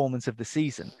defensive performance of the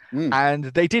season, and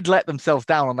they did let themselves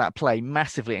down on that play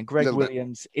massively. And Greg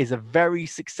Williams is a very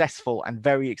successful and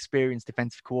very experienced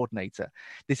defensive coordinator.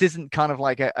 This isn't kind of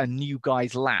like a new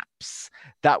guy's lapse.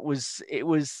 It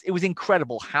was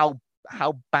incredible how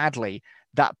badly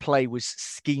that play was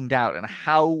schemed out and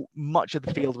how much of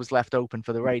the field was left open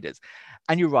for the Raiders.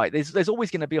 And you're right, there's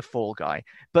always going to be a fall guy,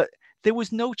 but there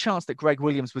was no chance that Greg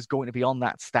Williams was going to be on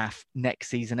that staff next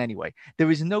season anyway.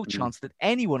 There is no chance that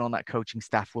anyone on that coaching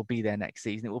staff will be there next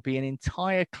season. It will be an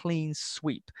entire clean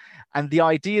sweep. And the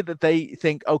idea that they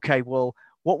think, okay, well,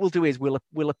 what we'll do is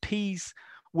we'll appease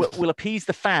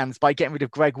the fans by getting rid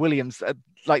of Greg Williams,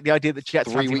 like the idea that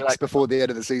Jets 3 weeks before the end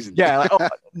of the season. Yeah,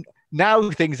 now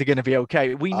things are going to be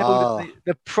okay. We know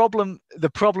that the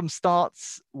problem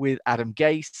starts with Adam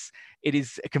Gase. It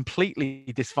is a completely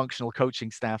dysfunctional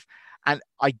coaching staff, and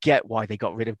I get why they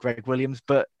got rid of Greg Williams,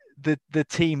 but the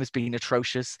team has been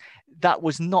atrocious. That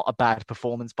was not a bad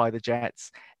performance by the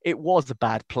Jets. It was a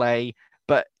bad play,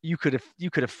 but you could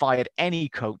have fired any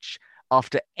coach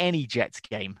after any Jets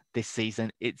game this season.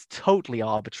 It's totally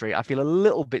arbitrary. I feel a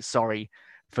little bit sorry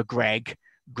for Greg,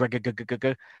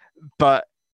 but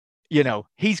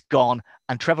he's gone,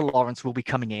 and Trevor Lawrence will be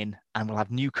coming in, and we'll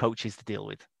have new coaches to deal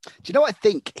with. Do you know what I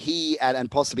think he and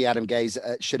possibly Adam Gase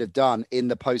should have done in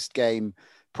the post-game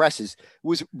presses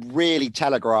was really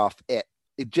telegraph it.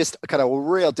 It just kind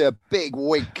of do a big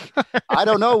wink. I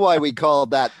don't know why we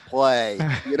called that play.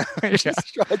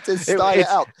 Just tried to style it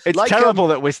out. It's like, terrible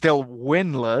that we're still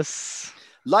winless.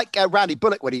 Like Randy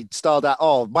Bullock when he styled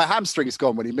out, my hamstring's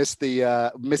gone when he missed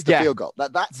the field goal.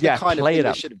 That's the kind of thing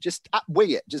they should have just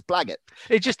wing it, just blag it.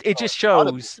 It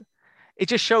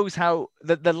just shows how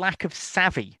the lack of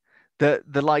savvy that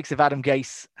the likes of Adam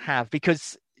Gase have,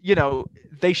 because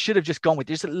they should have just gone with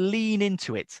it, just lean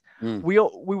into it. We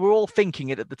were all thinking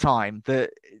it at the time that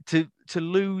to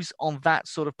lose on that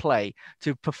sort of play,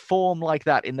 to perform like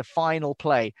that in the final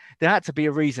play, there had to be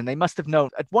a reason. They must have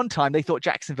known at one time they thought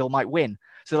Jacksonville might win.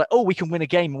 So we can win a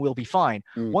game and we'll be fine.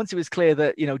 Once it was clear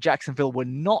that, Jacksonville were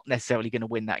not necessarily going to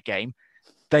win that game,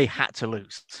 they had to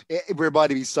lose. It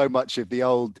reminded me so much of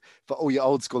for all your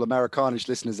old school Americanish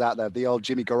listeners out there, the old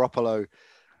Jimmy Garoppolo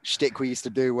shtick we used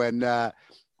to do when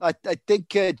I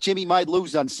think Jimmy might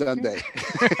lose on Sunday.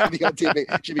 Jimmy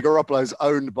Garoppolo is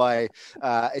owned by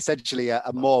essentially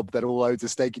a mob that all owns a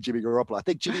stake in Jimmy Garoppolo. I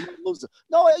think Jimmy might lose.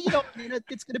 No,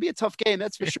 it's going to be a tough game,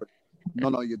 that's for sure.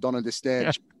 No, you don't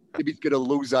understand. Jimmy's going to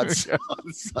lose on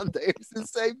Sunday. It's the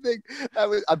same thing.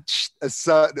 I'm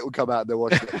certain it will come out in the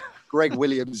Washington. Greg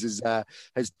Williams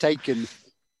has taken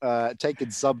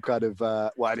some kind of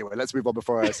well, anyway, let's move on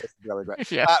before I say something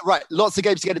regret. Right, lots of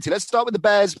games to get into. Let's start with the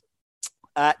Bears.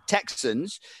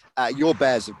 Texans, your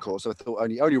Bears, of course. I thought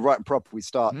only right and proper we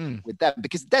start with them,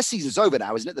 because their season's over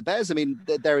now, isn't it? The Bears, I mean,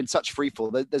 they're in such free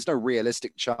fall. There's no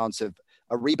realistic chance of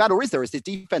a rebound, or is there? Is this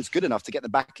defense good enough to get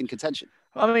them back in contention?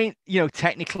 I mean,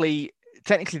 technically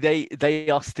they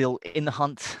are still in the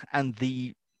hunt, and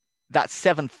that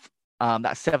seventh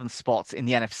spot in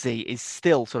the NFC is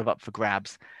still sort of up for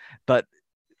grabs. But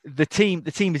the team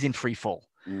is in free fall.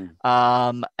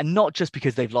 And not just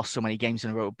because they've lost so many games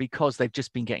in a row, because they've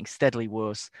just been getting steadily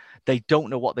worse. They don't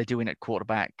know what they're doing at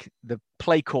quarterback. The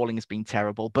play calling has been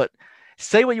terrible. But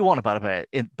say what you want about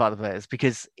the Bears,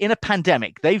 because in a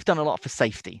pandemic, they've done a lot for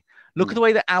safety. Look at the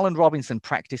way that Allen Robinson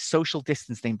practiced social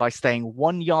distancing by staying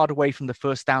 1 yard away from the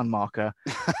first down marker,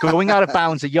 going out of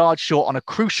bounds a yard short on a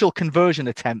crucial conversion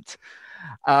attempt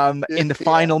in the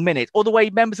final minute, or the way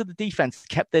members of the defense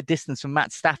kept their distance from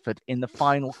Matt Stafford in the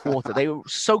final quarter. They were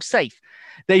so safe.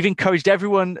 They've encouraged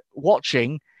everyone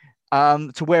watching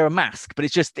to wear a mask, but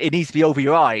it needs to be over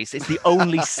your eyes. It's the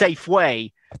only safe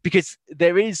way because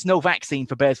there is no vaccine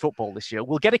for Bears football this year.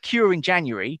 We'll get a cure in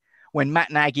January when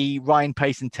Matt Nagy, Ryan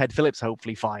Pace, and Ted Phillips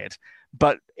hopefully fired.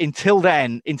 But until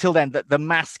then, the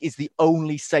mask is the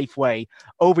only safe way.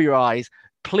 Over your eyes.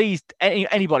 Please,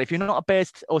 anybody, if you're not a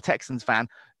Bears or Texans fan,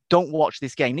 don't watch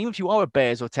this game. And even if you are a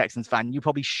Bears or Texans fan, you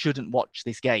probably shouldn't watch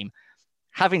this game.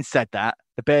 Having said that,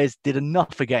 the Bears did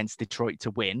enough against Detroit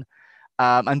to win,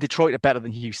 and Detroit are better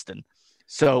than Houston.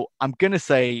 So I'm going to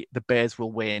say the Bears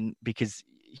will win because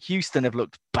Houston have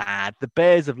looked bad. The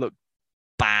Bears have looked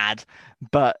bad,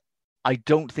 but I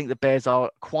don't think the Bears are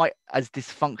quite as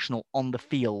dysfunctional on the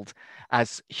field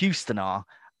as Houston are.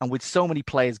 And with so many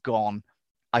players gone,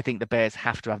 I think the Bears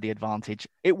have to have the advantage.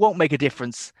 It won't make a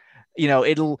difference.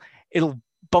 It'll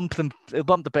bump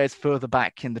the Bears further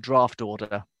back in the draft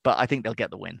order, but I think they'll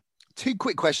get the win. 2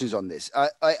 quick questions on this.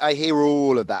 I hear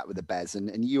all of that with the Bears,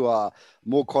 and you are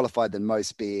more qualified than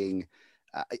most being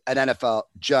an NFL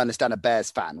journalist and a Bears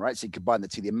fan, right? So you combine the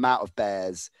two, the amount of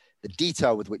Bears, the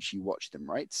detail with which you watch them,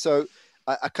 right? So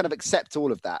I kind of accept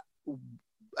all of that.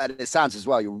 And it sounds as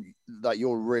well,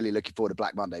 you're really looking forward to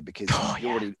Black Monday because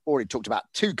you already talked about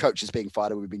 2 coaches being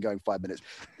fired and we've been going 5 minutes.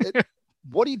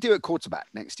 What do you do at quarterback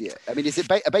next year? I mean, is it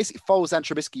basically Foles and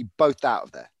Trubisky both out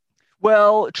of there?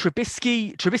 Well,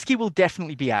 Trubisky will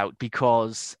definitely be out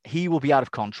because he will be out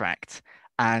of contract.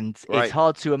 And It's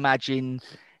hard to imagine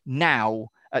now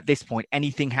at this point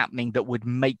anything happening that would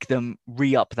make them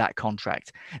re-up that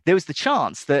contract. There was the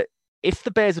chance that if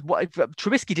the Bears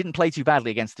Trubisky didn't play too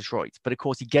badly against Detroit, but of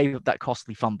course he gave up that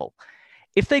costly fumble.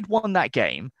 If they'd won that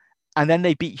game and then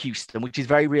they beat Houston, which is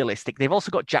very realistic, they've also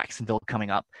got Jacksonville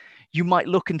coming up. You might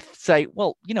look and say,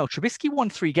 well, Trubisky won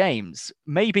 3 games.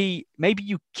 Maybe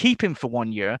you keep him for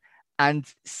 1 year and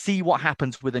see what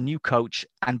happens with a new coach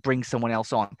and bring someone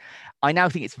else on. I now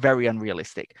think it's very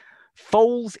unrealistic.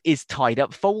 Foles is tied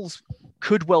up. Foles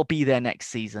could well be there next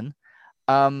season.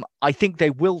 I think they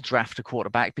will draft a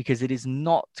quarterback because it is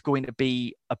not going to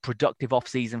be a productive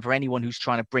offseason for anyone who's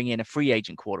trying to bring in a free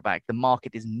agent quarterback. The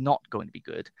market is not going to be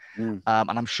good. And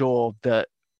I'm sure that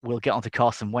we'll get onto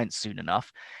Carson Wentz soon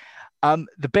enough.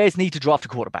 The Bears need to draft a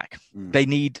quarterback. They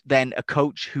need then a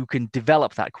coach who can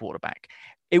develop that quarterback.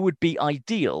 It would be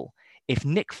ideal if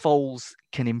Nick Foles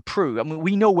can improve. I mean,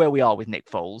 we know where we are with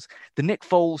Nick Foles. The Nick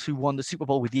Foles who won the Super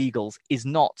Bowl with the Eagles is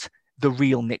not the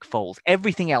real Nick Foles.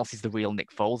 Everything else is the real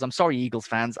Nick Foles. I'm sorry, Eagles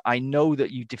fans. I know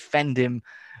that you defend him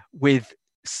with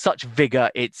such vigor,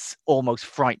 it's almost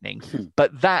frightening.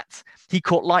 But he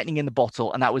caught lightning in the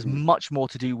bottle, and that was much more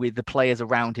to do with the players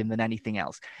around him than anything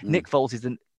else. Nick Foles is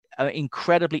an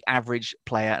incredibly average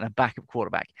player and a backup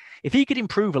quarterback. If he could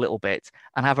improve a little bit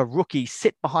and have a rookie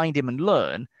sit behind him and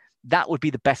learn, that would be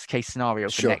the best case scenario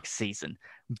for next season.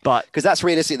 But because that's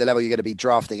realistically the level you're going to be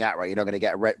drafting at, right? You're not going to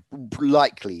get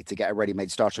likely to get a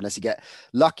ready-made starter unless you get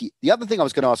lucky. The other thing I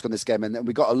was going to ask on this game, and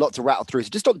we got a lot to rattle through, is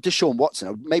just on Deshaun Watson.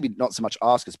 Or maybe not so much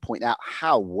ask as point out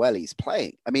how well he's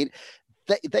playing. I mean,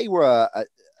 they were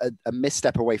a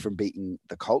misstep away from beating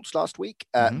the Colts last week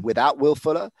without Will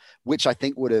Fuller, which I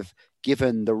think would have,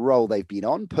 given the role they've been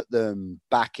on, put them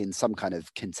back in some kind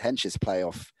of contentious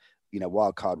playoff,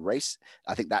 wild card race.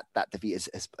 I think that defeat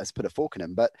has put a fork in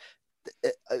him. But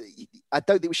I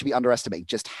don't think we should be underestimating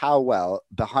just how well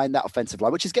behind that offensive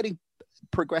line, which is getting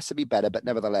progressively better, but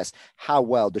nevertheless, how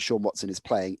well Deshaun Watson is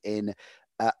playing in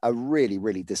a really,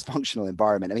 really dysfunctional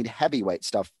environment. I mean, heavyweight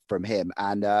stuff from him.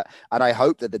 And I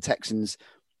hope that the Texans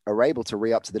are able to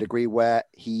re-up to the degree where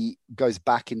he goes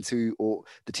back into, or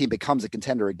the team becomes a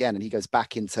contender again, and he goes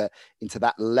back into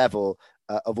that level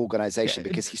of organization,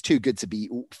 because he's too good to be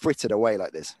frittered away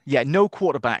like this. Yeah, no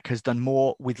quarterback has done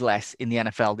more with less in the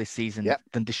NFL this season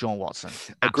than Deshaun Watson.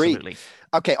 Agreed. Absolutely.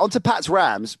 Okay, on to Pats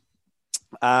Rams.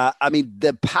 I mean,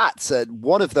 the Pats are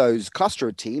one of those cluster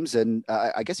of teams, and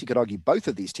I guess you could argue both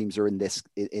of these teams are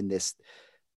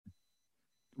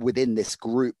within this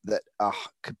group that are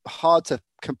hard to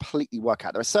completely work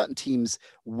out. There are certain teams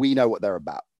we know what they're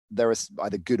about. They're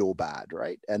either good or bad,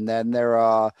 right? And then there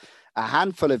are a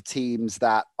handful of teams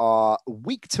that are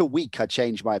week to week, I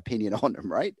change my opinion on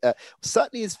them, right?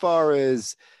 Certainly as far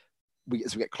as we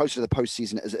get closer to the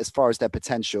postseason, as far as their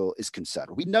potential is concerned.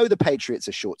 We know the Patriots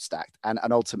are short-stacked and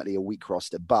ultimately a weak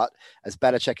roster, but as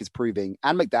Belichick is proving,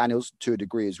 and McDaniels to a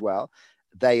degree as well,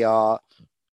 they are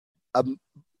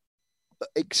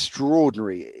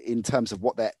extraordinary in terms of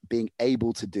what they're being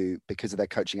able to do because of their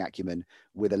coaching acumen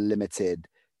with a limited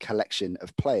collection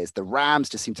of players. The Rams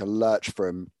just seem to lurch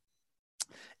from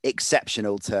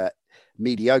exceptional to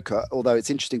mediocre, although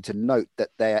it's interesting to note that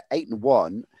they are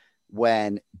 8-1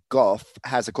 when Goff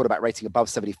has a quarterback rating above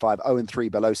 75, 0-3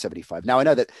 below 75. Now, I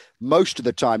know that most of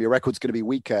the time your record's going to be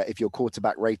weaker if your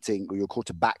quarterback rating or your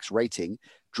quarterback's rating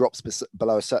drops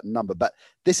below a certain number, but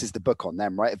this is the book on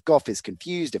them, right? If Goff is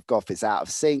confused, if Goff is out of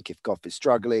sync, if Goff is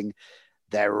struggling,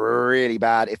 they're really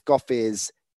bad. If Goff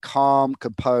is calm,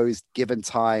 composed, given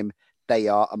time, they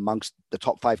are amongst the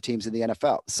top 5 teams in the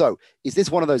NFL. So is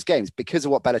this one of those games because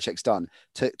of what Belichick's done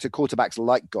to quarterbacks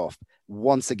like Goff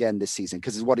once again this season,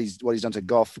 because of what he's done to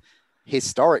Goff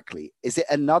historically? Is it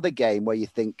another game where you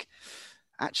think,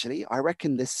 actually, I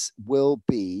reckon this will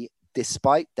be,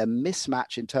 despite the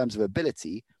mismatch in terms of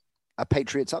ability, a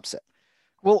Patriots upset?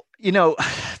 Well,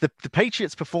 the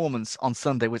Patriots' performance on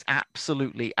Sunday was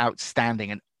absolutely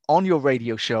outstanding. And on your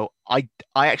radio show, I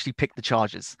actually picked the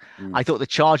Chargers. I thought the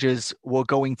Chargers were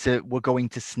going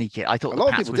to sneak it. I thought a lot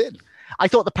of people did. I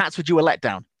thought the Pats were due a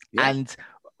letdown. Yeah. And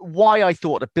why I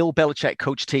thought a Bill Belichick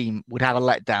coach team would have a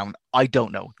letdown, I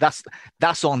don't know.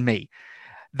 That's on me.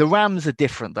 The Rams are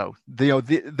different, though.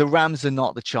 The Rams are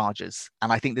not the Chargers,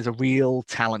 and I think there's a real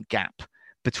talent gap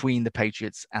between the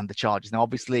Patriots and the Chargers. Now,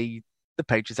 obviously, the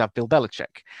Patriots have Bill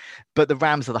Belichick, but the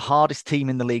Rams are the hardest team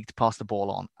in the league to pass the ball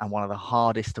on and one of the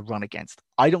hardest to run against.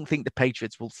 I don't think the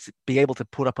Patriots will be able to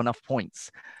put up enough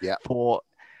points for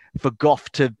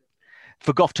Goff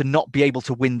to not be able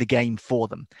to win the game for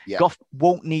them. Yeah. Goff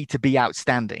won't need to be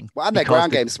outstanding. Well, and their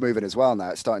ground game's moving as well now.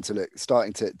 It's starting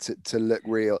to look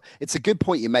real. It's a good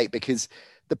point you make, because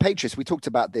the Patriots, we talked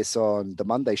about this on the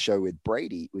Monday show with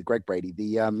Greg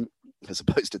Brady, as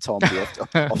opposed to Tom, who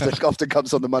often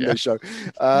comes on the Monday show.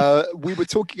 We were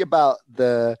talking about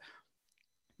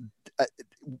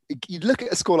you look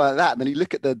at a score like that, and then you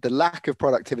look at the lack of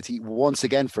productivity once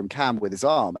again from Cam with his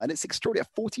arm, and it's extraordinary.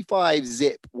 A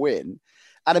 45-zip win.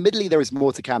 And admittedly, there is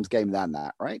more to Cam's game than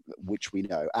that, right? Which we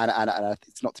know. And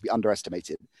it's not to be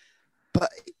underestimated. But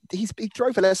he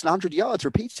drove for less than 100 yards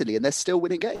repeatedly, and they're still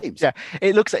winning games. Yeah,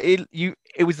 it looks like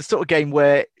it was the sort of game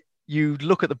where you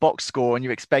look at the box score and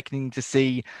you're expecting to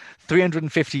see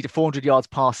 350 to 400 yards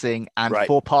passing and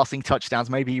 4 passing touchdowns.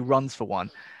 Maybe he runs for 1.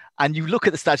 And you look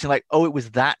at the stats and you're like, oh, it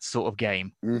was that sort of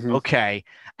game. Mm-hmm. Okay.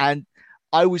 And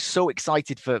I was so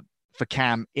excited for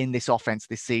Cam in this offense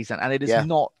this season. And it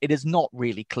has not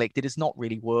really clicked. It has not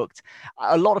really worked.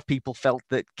 A lot of people felt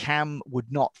that Cam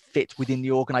would not fit within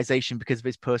the organization because of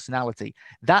his personality.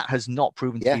 That has not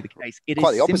proven to be the case. It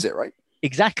quite the opposite, right?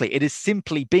 Exactly. It has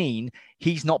simply been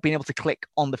he's not been able to click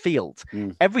on the field.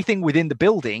 Everything within the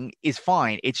building is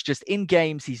fine. It's just in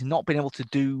games he's not been able to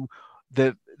do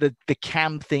the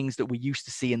Cam things that we used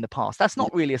to see in the past. That's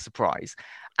not really a surprise.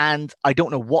 And I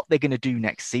don't know what they're going to do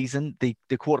next season. The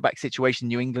quarterback situation in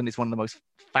New England is one of the most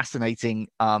fascinating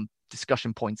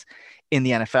discussion points in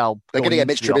the NFL. They're going to get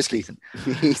Mitch Trubisky.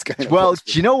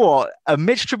 Do you know what? A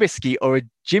Mitch Trubisky or a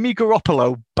Jimmy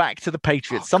Garoppolo back to the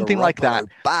Patriots, something like that.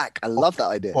 Back. I love that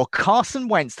idea. Or Carson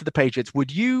Wentz to the Patriots.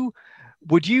 Would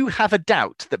you have a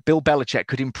doubt that Bill Belichick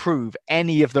could improve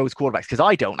any of those quarterbacks? Because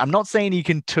I don't. I'm not saying he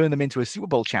can turn them into a Super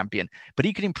Bowl champion, but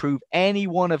he could improve any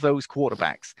one of those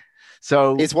quarterbacks.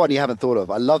 So it's one you haven't thought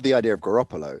of. I love the idea of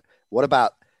Garoppolo. What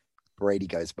about Brady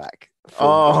goes back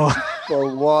for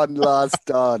one last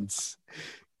dance?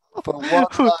 For one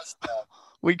last dance.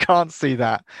 We can't see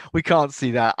that.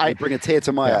 I bring a tear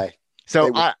to my eye.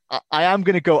 So I am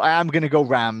going to go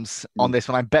Rams on this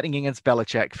one. I'm betting against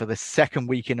Belichick for the second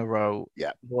week in a row.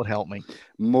 Yeah. Lord help me.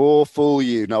 More fool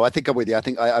you. No, I think I'm with you. I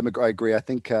think I agree. I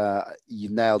think you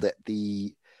nailed it.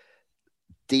 The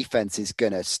defense is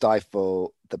going to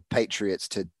stifle the Patriots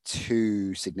to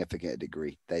too significant a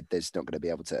degree. They're just not going to be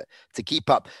able to keep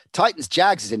up. Titans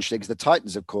Jags is interesting because the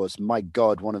Titans, of course, my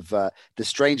God, one of the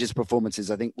strangest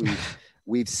performances I think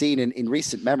we've seen in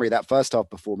recent memory, that first half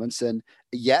performance. And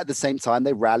at the same time,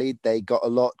 they rallied. They got a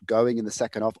lot going in the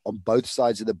second half on both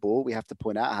sides of the ball. We have to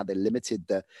point out how they limited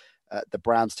the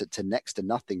Browns to next to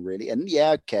nothing, really. And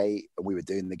we were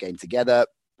doing the game together.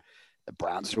 The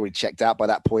Browns were already checked out by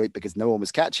that point because no one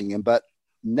was catching him. But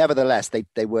nevertheless,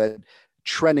 they were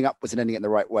trending upwards and ending it in the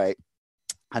right way.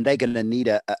 And they're going to need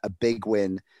a big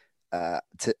win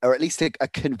or at least a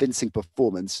convincing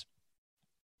performance,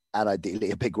 and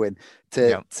ideally a big win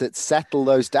to settle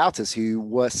those doubters who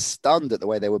were stunned at the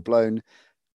way they were blown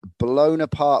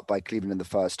apart by Cleveland in the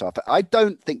first half. I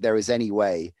don't think there is any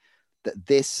way that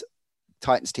this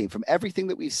Titans team, from everything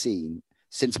that we've seen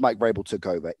since Mike Vrabel took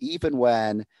over, even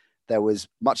when there was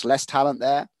much less talent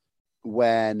there,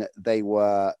 when they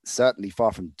were certainly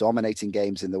far from dominating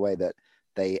games in the way that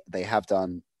they have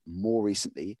done more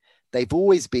recently, they've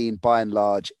always been, by and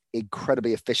large,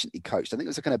 incredibly efficiently coached. I think it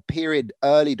was a kind of period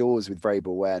early doors with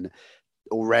Vrabel when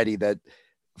already that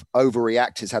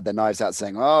overreactors had their knives out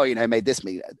saying, oh, made this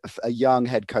me. A young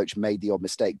head coach made the odd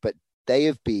mistake, but they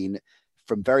have been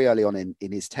from very early on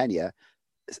in his tenure,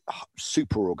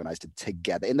 super organized and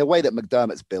together in the way that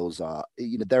McDermott's Bills are.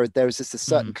 There is just a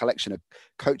certain collection of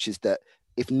coaches that,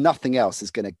 if nothing else,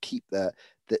 is going to keep the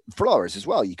Flores as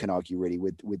well. You can argue really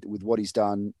with what he's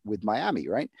done with Miami,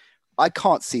 right? I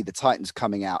can't see the Titans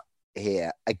coming out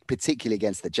here, particularly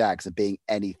against the Jags, and being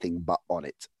anything but on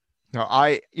it. No,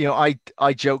 I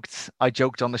joked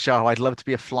on the show. I'd love to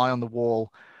be a fly on the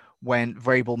wall when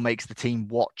Vrabel makes the team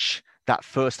watch that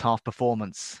first half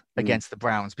performance against the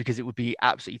Browns, because it would be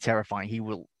absolutely terrifying. He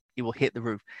will hit the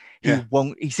roof.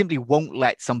 He simply won't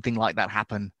let something like that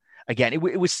happen again.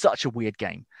 It was such a weird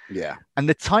game. Yeah. And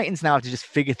the Titans now have to just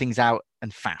figure things out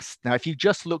and fast. Now, if you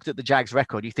just looked at the Jags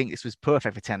record, you think this was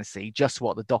perfect for Tennessee, just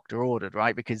what the doctor ordered,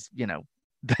 right? Because,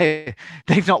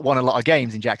 they've not won a lot of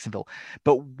games in Jacksonville.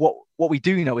 But what we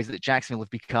do know is that Jacksonville have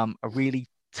become a really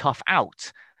tough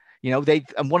out.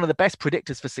 And one of the best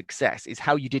predictors for success is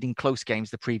how you did in close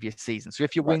games the previous season. So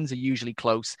if your wins are usually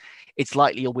close, it's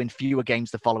likely you'll win fewer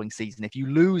games the following season. If you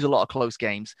lose a lot of close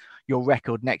games, your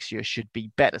record next year should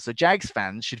be better. So Jags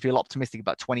fans should feel optimistic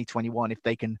about 2021 if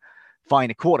they can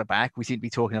find a quarterback. We seem to be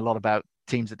talking a lot about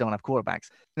teams that don't have quarterbacks.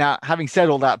 Now, having said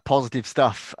all that positive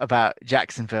stuff about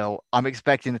Jacksonville, I'm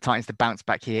expecting the Titans to bounce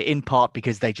back here, in part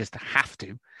because they just have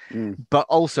to, but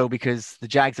also because the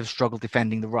Jags have struggled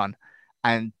defending the run.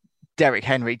 And Derrick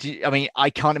Henry, I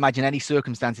can't imagine any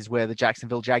circumstances where the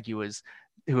Jacksonville Jaguars,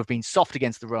 who have been soft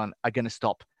against the run, are going to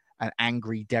stop an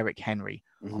angry Derrick Henry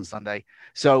on Sunday.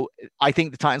 So I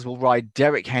think the Titans will ride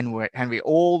Derrick Henry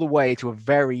all the way to a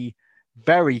very,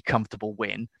 very comfortable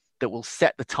win that will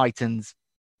set the Titans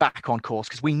back on course,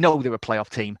 because we know they're a playoff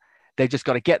team. They've just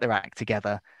got to get their act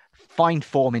together, find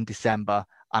form in December,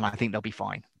 and I think they'll be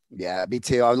fine. Yeah, me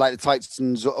too. I like the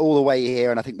Titans all the way here,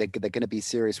 and I think they're going to be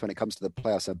serious when it comes to the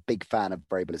playoffs. I'm a big fan of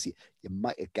Vrabel, as you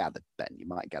might have gathered, Ben. You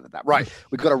might have gathered that. Right,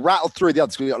 we've got to rattle through the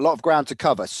others. We've got a lot of ground to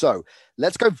cover. So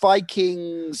let's go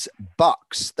Vikings,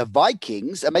 Bucks. The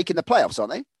Vikings are making the playoffs,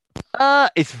 aren't they?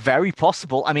 It's very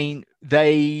possible. I mean,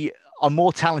 they are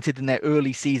more talented than their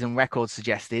early season records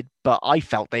suggested, but I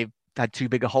felt they had too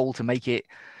big a hole to make it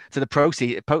to the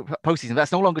postseason.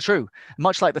 That's no longer true.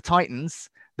 Much like the Titans,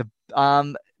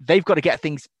 they've got to get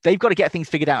things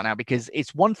figured out now, because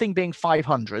it's one thing being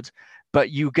 500, but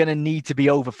you're going to need to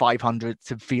be over 500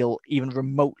 to feel even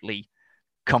remotely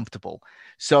comfortable.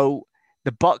 So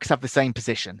the Bucks have the same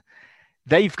position.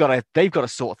 They've got to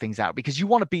sort things out, because you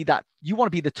want to be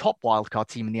the top wildcard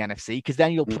team in the NFC, because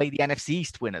then you'll play the NFC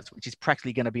East winners, which is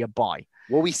practically going to be a bye.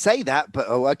 Well, we say that, but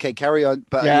okay, carry on.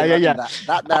 But yeah.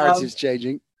 That narrative's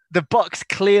changing. The Bucks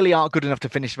clearly aren't good enough to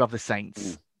finish above the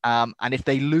Saints. And if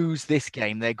they lose this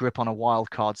game, their grip on a wild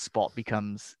card spot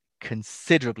becomes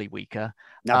considerably weaker.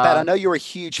 Now, Ben, I know you're a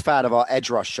huge fan of our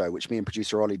Edge Rush show, which me and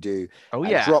producer Ollie do. Oh,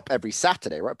 yeah. Drop every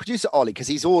Saturday, right? Producer Ollie, because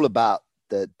he's all about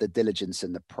the diligence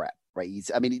and the prep, right?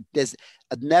 There's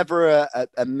never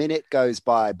a minute goes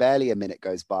by, barely a minute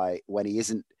goes by, when he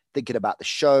isn't thinking about the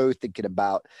show, thinking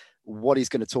about what he's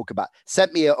going to talk about.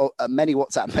 Sent me many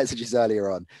WhatsApp messages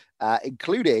earlier on,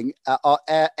 including our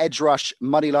Edge Rush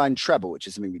Moneyline Treble, which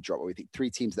is something we dropped. We think 3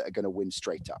 teams that are going to win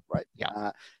straight up, right?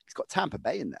 Yeah. He's got Tampa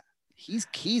Bay in there. He's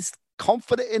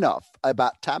confident enough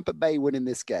about Tampa Bay winning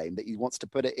this game that he wants to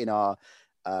put it in our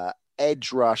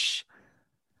Edge Rush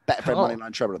Betfred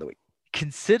Moneyline Treble of the week.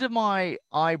 Consider my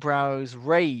eyebrows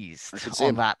raised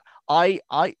on that. I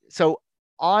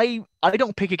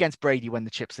don't pick against Brady when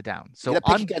the chips are down. So I'm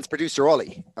pick against producer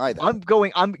Ollie either.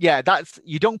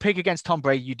 You don't pick against Tom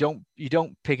Brady. You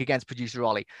don't pick against producer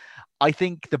Ollie. I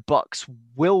think the Bucks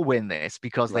will win this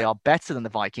because they are better than the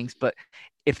Vikings. But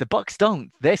if the Bucks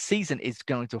don't, their season is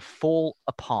going to fall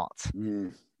apart.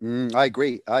 I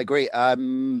agree. I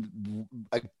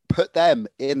put them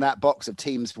in that box of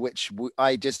teams which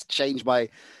I just change my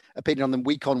opinion on them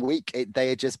week on week.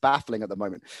 They are just baffling at the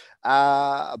moment.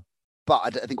 But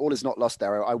I think all is not lost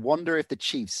there. I wonder if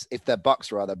the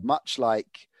Bucks rather, much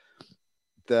like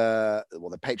the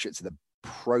Patriots are the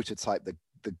prototype,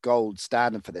 the gold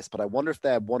standard for this. But I wonder if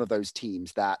they're one of those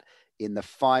teams that in the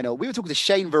final, we were talking to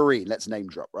Shane Vereen. Let's name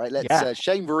drop, right?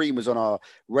 Shane Vereen was on our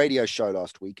radio show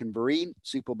last week, and Vereen,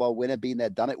 Super Bowl winner, been there,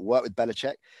 done it, worked with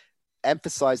Belichick,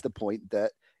 emphasized the point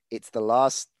that it's the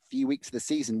last few weeks of the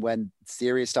season when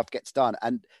serious stuff gets done.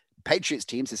 And Patriots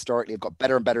teams historically have got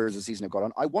better and better as the season have gone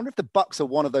on. I wonder if the Bucks are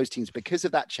one of those teams because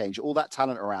of that change, all that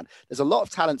talent around. There's a lot of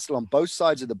talent still on both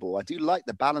sides of the ball. I do like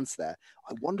the balance there.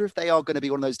 I wonder if they are going to be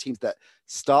one of those teams that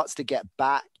starts to get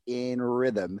back in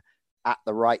rhythm at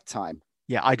the right time.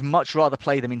 Yeah, I'd much rather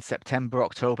play them in September,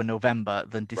 October, November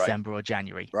than December or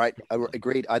January. Right,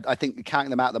 agreed. I think counting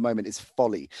them out at the moment is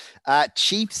folly.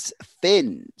 Chiefs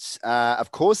Finns.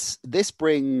 Of course, this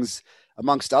brings,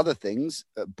 amongst other things,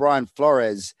 Brian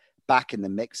Flores back in the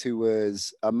mix, who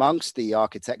was amongst the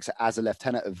architects as a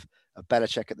lieutenant of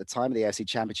Belichick at the time of the AFC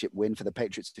Championship win for the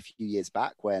Patriots a few years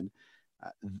back, when,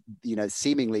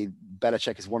 seemingly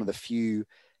Belichick is one of the few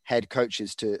head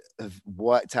coaches to have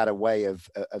worked out a way of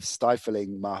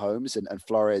stifling Mahomes, and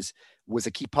Flores was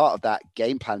a key part of that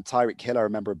game plan. Tyreek Hill, I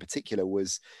remember in particular,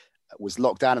 was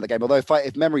locked down in the game. Although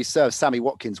if memory serves, Sammy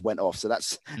Watkins went off. So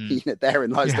that's, therein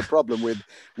lies the problem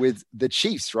with the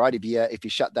Chiefs, right? If you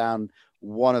shut down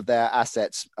one of their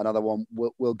assets, another one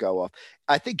will go off.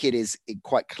 I think it is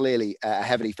quite clearly a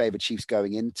heavily favored Chiefs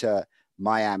going into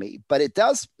Miami, but it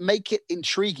does make it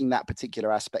intriguing, that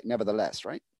particular aspect, nevertheless,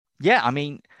 right? Yeah, I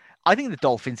mean, I think the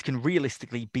Dolphins can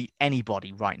realistically beat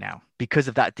anybody right now because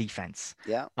of that defense.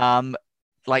 Yeah.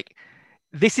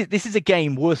 This is a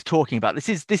game worth talking about. This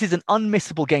is an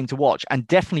unmissable game to watch, and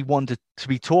definitely one to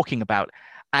be talking about.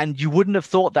 And you wouldn't have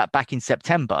thought that back in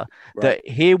September, that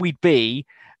here we'd be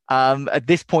at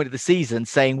this point of the season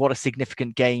saying what a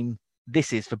significant game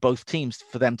this is for both teams,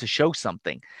 for them to show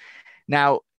something.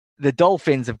 Now, the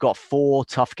Dolphins have got 4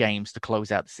 tough games to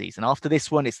close out the season. After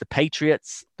this one, it's the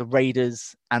Patriots, the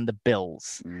Raiders, and the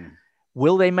Bills.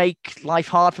 Will they make life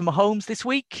hard for Mahomes this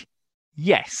week?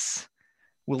 Yes.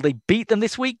 Will they beat them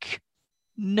this week?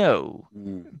 No.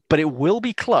 But it will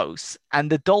be close, and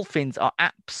the Dolphins are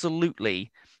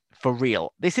absolutely for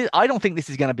real. I don't think this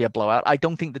is going to be a blowout. I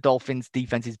don't think the Dolphins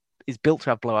defense is built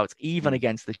to have blowouts, even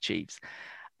against the Chiefs.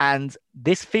 And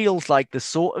this feels like the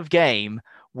sort of game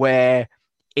where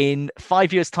in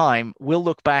 5 years' time, we'll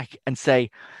look back and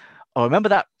say, oh, remember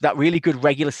that really good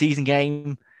regular season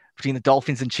game between the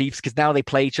Dolphins and Chiefs? Because now they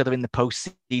play each other in the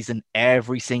postseason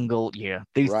every single year.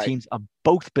 These teams are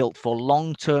both built for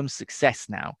long-term success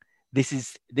now. This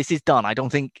is done. I don't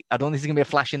think this is going to be a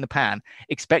flash in the pan.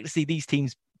 Expect to see these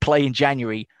teams play in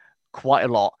January quite a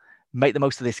lot. Make the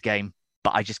most of this game.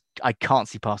 But I can't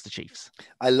see past the Chiefs.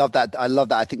 I love that.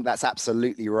 I think that's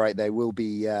absolutely right. They will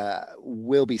be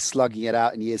slugging it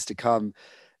out in years to come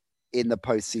in the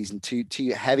postseason. Two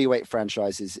heavyweight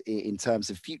franchises in terms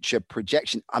of future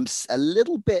projection. I'm a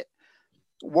little bit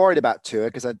worried about Tua,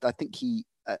 because I think he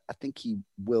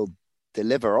will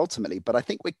deliver ultimately, but I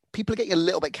think people are getting a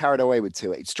little bit carried away with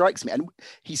Tua. It strikes me, and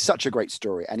he's such a great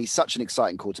story, and he's such an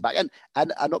exciting quarterback. And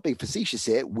I'm not being facetious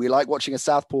here. We like watching a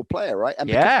southpaw player, right?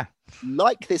 And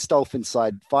like this Dolphins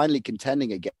side finally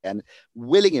contending again,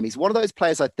 willing him. He's one of those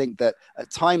players, I think, that at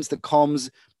times the comms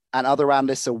and other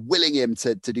analysts are willing him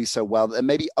to do so well, and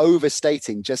maybe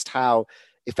overstating just how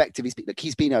effective he's been. Look,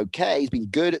 he's been okay. He's been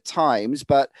good at times,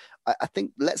 but I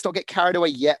think let's not get carried away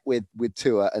yet with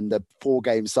Tua and the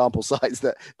 4-game sample size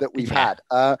that we've had.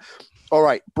 All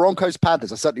right, Broncos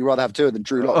Panthers. I certainly rather have Tua than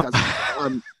Drew Lock.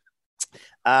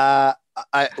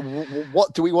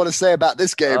 What do we want to say about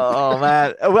this game? Oh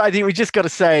man, I think we just got to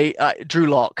say Drew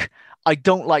Lock. I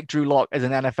don't like Drew Lock as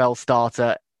an NFL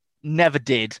starter. Never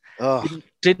did.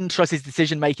 Didn't trust his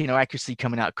decision-making or accuracy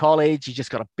coming out of college. He just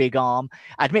got a big arm.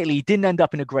 Admittedly, he didn't end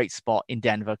up in a great spot in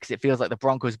Denver, because it feels like the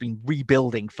Broncos have been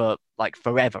rebuilding for like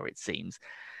forever, it seems.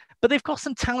 But they've got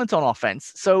some talent on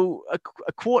offense. So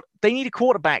they need a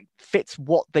quarterback fits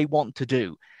what they want to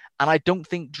do. And I don't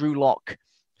think Drew Lock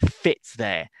fits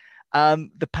there.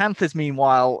 The Panthers,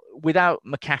 meanwhile, without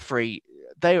McCaffrey,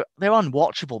 they're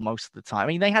unwatchable most of the time. I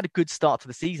mean, they had a good start to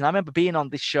the season. I remember being on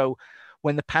this show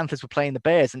when the Panthers were playing the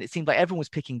Bears, and it seemed like everyone was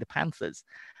picking the Panthers.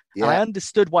 Yeah. And I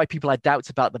understood why people had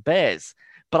doubts about the Bears,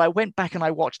 but I went back and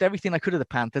I watched everything I could of the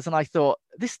Panthers, and I thought,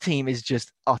 this team is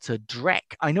just utter dreck.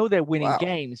 I know they're winning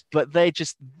games, but they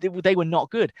were not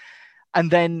good.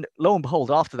 And then, lo and behold,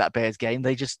 after that Bears game,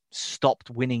 they just stopped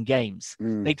winning games.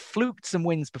 They'd fluked some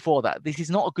wins before that. This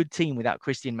is not a good team without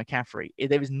Christian McCaffrey.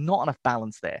 There was not enough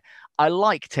balance there. I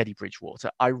like Teddy Bridgewater.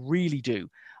 I really do.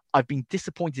 I've been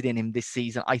disappointed in him this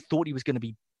season. I thought he was going to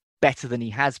be better than he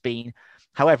has been.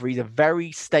 However, he's a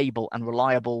very stable and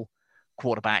reliable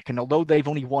quarterback. And although they've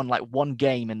only won like 1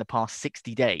 game in the past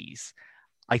 60 days,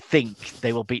 I think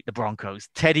they will beat the Broncos.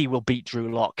 Teddy will beat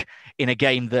Drew Lock in a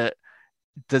game that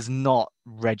does not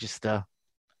register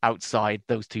outside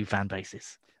those two fan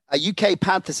bases. UK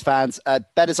Panthers fans,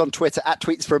 Ben is on Twitter at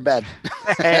Tweets from Ben.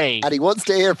 Hey. And he wants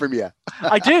to hear from you.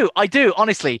 I do.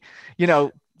 Honestly,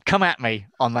 come at me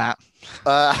on that.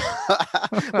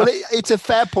 Well, it's a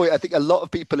fair point. I think a lot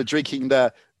of people are drinking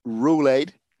the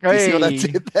Rule-Aid. You see what I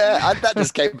did there? That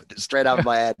just came straight out of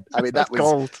my head. I mean, that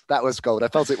was gold. I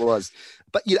felt it was.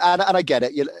 But and I get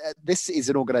it. This is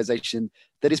an organization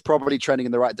that is probably trending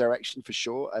in the right direction for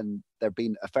sure, and there've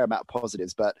been a fair amount of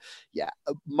positives. But yeah,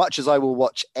 much as I will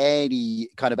watch any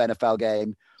kind of NFL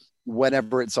game,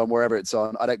 whenever it's on, wherever it's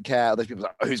on, I don't care. There's people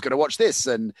like, oh, who's going to watch this?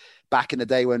 And back in the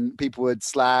day when people would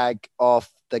slag off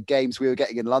the games we were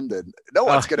getting in London, no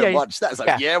one's going to watch that. It's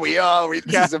like, we are.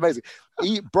 This is amazing.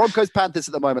 Broncos Panthers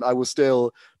at the moment, I will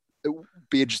still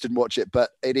be interested in watch it,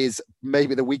 but it is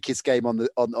maybe the weakest game on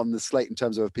the slate in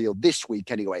terms of appeal this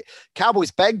week anyway. Cowboys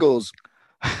Bengals.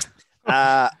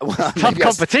 Tough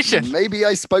competition. Maybe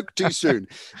I spoke too soon.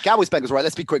 Cowboys Bengals. Right,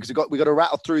 let's be quick because we got to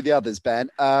rattle through the others, Ben.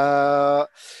 I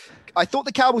thought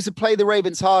the Cowboys would play the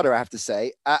Ravens harder, I have to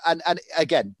say. And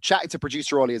again, chatting to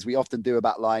producer Ollie, as we often do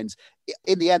about lines,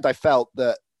 in the end, I felt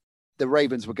that the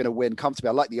Ravens were going to win comfortably.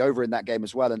 I like the over in that game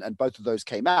as well, and both of those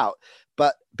came out.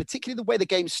 But particularly the way the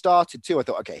game started too, I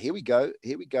thought, okay, here we go.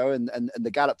 And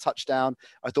the Gallup touchdown,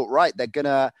 I thought, right, they're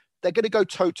gonna go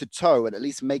toe to toe and at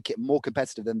least make it more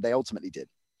competitive than they ultimately did.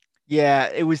 Yeah,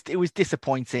 it was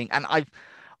Disappointing, and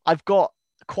I've got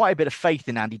quite a bit of faith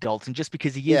in Andy Dalton just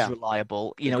because he is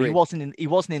reliable. You know, Agreed. he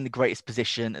wasn't in the greatest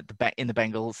position in the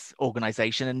Bengals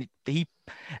organization, and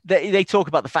they talk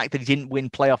about the fact that he didn't win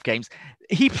playoff games.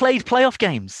 He played playoff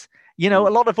games. You know, a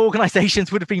lot of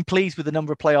organizations would have been pleased with the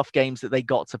number of playoff games that they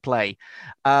got to play.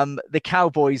 The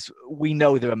Cowboys, we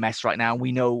know they're a mess right now. And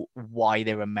we know why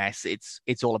they're a mess.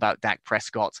 It's all about Dak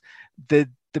Prescott. The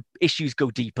issues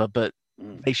go deeper, but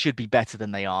they should be better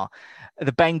than they are.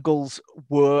 The Bengals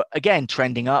were, again,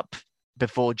 trending up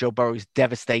before Joe Burrow's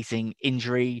devastating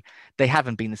injury. They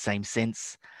haven't been the same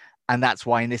since. And that's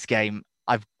why in this game,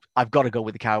 I've got to go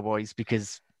with the Cowboys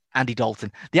because the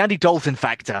Andy Dalton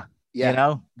factor. Yeah, you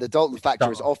know? The Dalton factor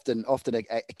is often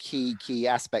a key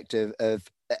aspect of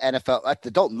NFL.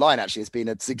 The Dalton line actually has been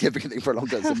a significant thing for a long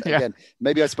time. So again,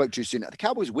 maybe I spoke too soon. The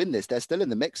Cowboys win this. They're still in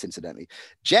the mix, incidentally.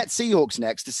 Jets Seahawks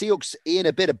next. The Seahawks in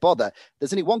a bit of bother.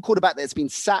 There's only one quarterback that's been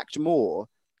sacked more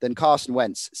than Carson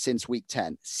Wentz since week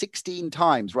 10. 16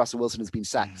 times Russell Wilson has been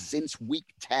sacked since week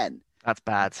 10. That's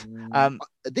bad.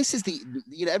 This is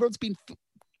everyone's been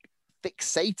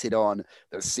fixated on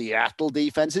the Seattle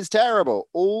defense is terrible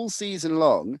all season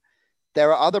long.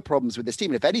 There are other problems with this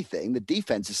team. And if anything, the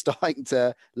defense is starting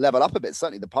to level up a bit.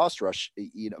 Certainly the pass rush,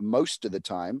 most of the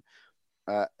time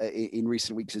in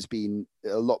recent weeks has been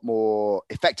a lot more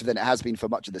effective than it has been for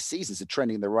much of the season. So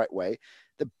trending the right way.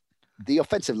 The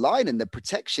offensive line and the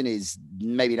protection is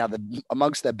maybe now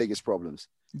amongst their biggest problems.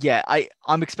 Yeah,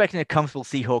 I'm expecting a comfortable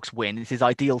Seahawks win. This is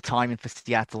ideal timing for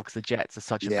Seattle because the Jets are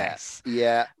such a mess.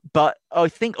 Yeah. But I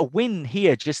think a win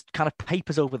here just kind of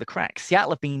papers over the cracks.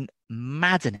 Seattle have been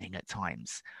maddening at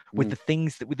times with the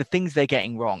things they're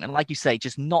getting wrong. And like you say,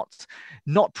 just not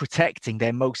protecting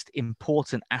their most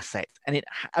important asset. And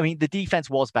the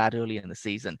defense was bad early in the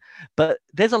season, but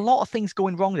there's a lot of things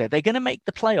going wrong there. They're going to make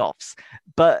the playoffs,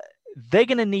 but they're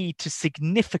going to need to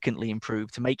significantly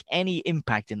improve to make any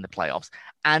impact in the playoffs.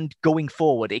 And going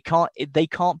forward, they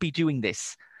can't be doing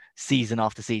this season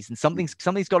after season. Something's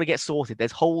got to get sorted.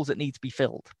 There's holes that need to be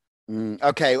filled.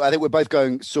 Okay, I think we're both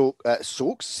going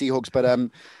Seahawks, but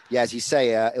as you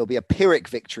say, it'll be a Pyrrhic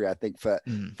victory, I think, for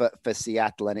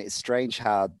Seattle. And it's strange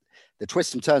how the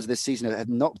twists and turns of this season have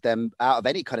knocked them out of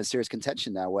any kind of serious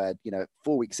contention now where,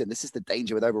 4 weeks in, this is the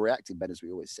danger with overreacting, Ben, as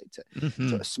we always say,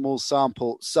 to a small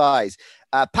sample size.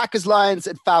 Packers, Lions,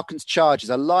 and Falcons, Chargers.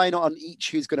 A line on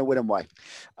each. Who's going to win and why?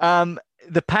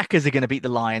 The Packers are going to beat the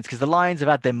Lions because the Lions have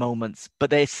had their moments,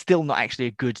 but they're still not actually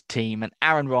a good team. And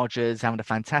Aaron Rodgers having a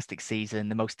fantastic season,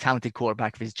 the most talented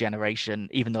quarterback of his generation,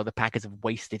 even though the Packers have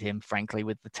wasted him, frankly,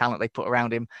 with the talent they put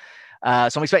around him. So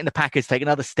I'm expecting the Packers to take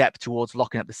another step towards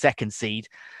locking up the second seed.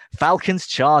 Falcons,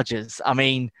 Chargers. I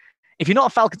mean, if you're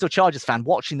not a Falcons or Chargers fan,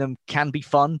 watching them can be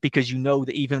fun because you know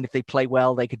that even if they play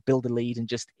well, they could build a lead and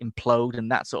just implode.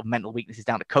 And that sort of mental weakness is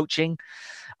down to coaching.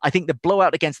 I think the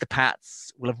blowout against the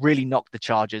Pats will have really knocked the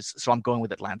Chargers. So I'm going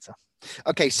with Atlanta.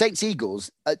 Okay, Saints,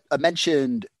 Eagles. I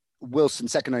mentioned Wilson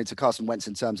second only to Carson Wentz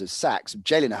in terms of sacks.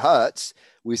 Jalen Hurts,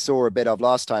 we saw a bit of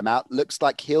last time out. Looks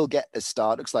like he'll get a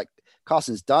start. Looks like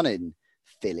Carson's done in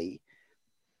Philly.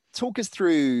 Talk us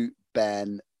through,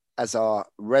 Ben, as our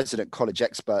resident college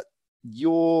expert,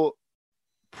 your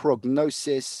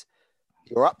prognosis,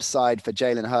 your upside for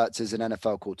Jalen Hurts as an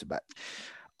NFL quarterback.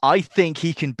 I think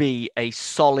he can be a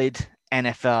solid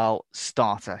NFL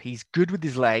starter. He's good with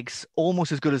his legs,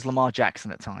 almost as good as Lamar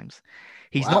Jackson at times.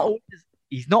 He's not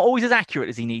always as accurate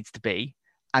as he needs to be,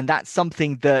 and that's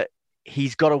something that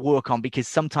he's got to work on because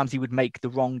sometimes he would make the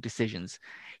wrong decisions.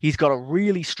 He's got a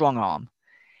really strong arm.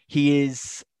 He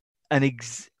is an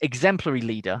exemplary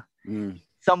leader,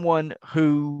 someone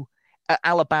who at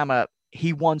Alabama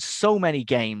he won so many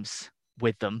games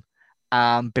with them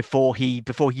before he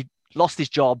lost his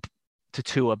job to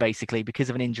Tua, basically because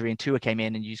of an injury, and Tua came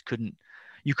in and you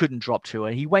couldn't drop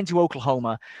Tua. He went to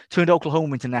Oklahoma, turned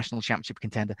Oklahoma into national championship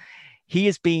contender. He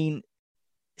has been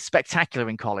spectacular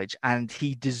in college, and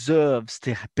he deserves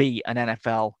to be an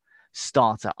NFL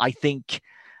starter. I think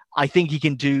he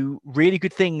can do really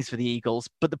good things for the Eagles,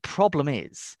 but the problem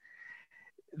is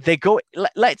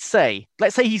let's say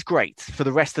he's great for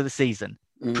the rest of the season,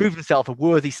 prove himself a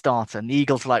worthy starter, and the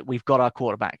Eagles are like, we've got our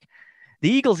quarterback. The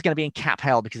Eagles are going to be in cap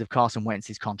hell because of Carson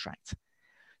Wentz's contract.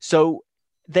 So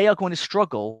they are going to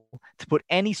struggle to put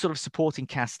any sort of supporting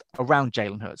cast around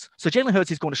Jalen Hurts. So Jalen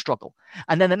Hurts is going to struggle.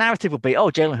 And then the narrative will be, oh,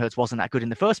 Jalen Hurts wasn't that good in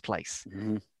the first place.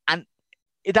 Mm-hmm. And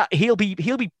that he'll be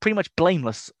pretty much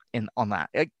blameless on that.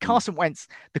 Carson Wentz,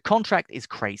 the contract is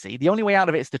crazy. The only way out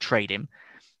of it is to trade him.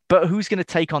 But who's going to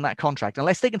take on that contract?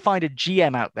 Unless they can find a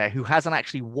GM out there who hasn't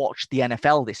actually watched the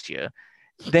NFL this year,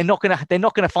 they're not going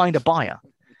to find a buyer.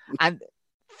 And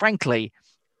frankly,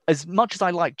 as much as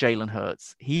I like Jalen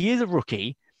Hurts, he is a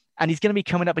rookie, and he's going to be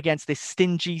coming up against this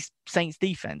stingy Saints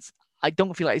defense. I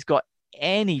don't feel like he's got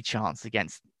any chance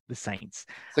against the Saints.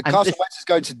 So Carson Wentz is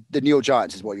going to the New York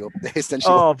Giants, is what you're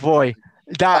essentially. Oh boy,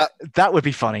 that would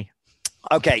be funny.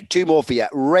 Okay, two more for you.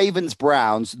 Ravens,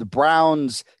 Browns. The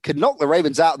Browns could knock the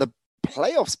Ravens out of the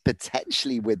playoffs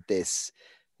potentially with this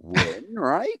win,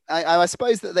 right? I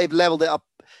suppose that they've leveled it up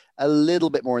a little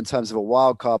bit more in terms of a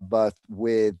wild card berth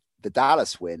with the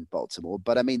Dallas win, Baltimore.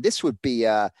 But I mean, this would be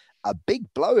a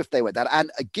big blow if they went down.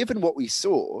 And given what we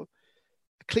saw,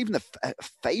 Cleveland, the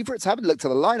favorites, haven't looked at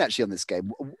the line actually on this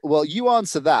game. Well, you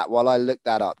answer that while I look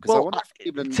that up, because I wonder if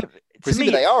Cleveland,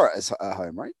 presumably they are at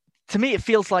home, right? To me, it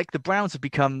feels like the Browns have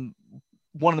become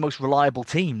one of the most reliable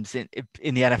teams in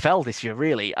the NFL this year,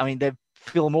 really. I mean, they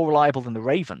feel more reliable than the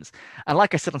Ravens. And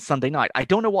like I said on Sunday night, I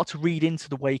don't know what to read into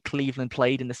the way Cleveland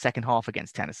played in the second half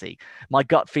against Tennessee. My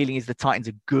gut feeling is the Titans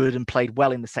are good and played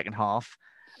well in the second half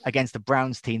against the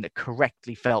Browns team that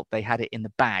correctly felt they had it in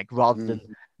the bag, rather than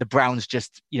the Browns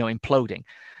just, imploding.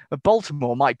 But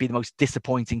Baltimore might be the most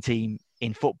disappointing team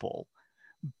in football.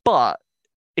 But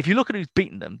if you look at who's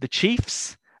beaten them, the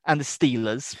Chiefs and the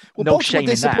Steelers, well, no Baltimore shame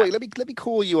in that. Let me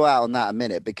call you out on that a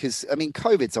minute, because I mean,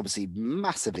 COVID's obviously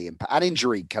massively and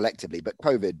injury collectively, but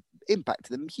COVID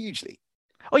impacted them hugely.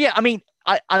 Oh yeah, I mean,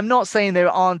 I'm not saying there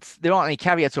aren't any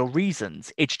caveats or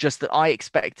reasons. It's just that I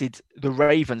expected the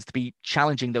Ravens to be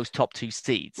challenging those top two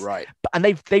seeds, right? And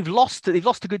they've lost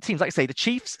to good teams, like I say, the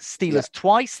Chiefs, Steelers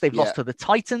twice. They've lost to the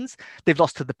Titans. They've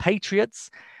lost to the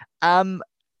Patriots.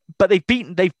 But they've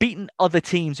beaten other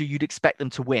teams who you'd expect them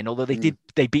to win. Although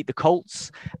they beat the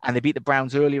Colts and they beat the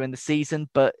Browns earlier in the season.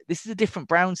 But this is a different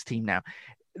Browns team now.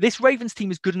 This Ravens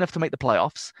team is good enough to make the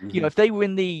playoffs. Mm-hmm. If they were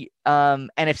in the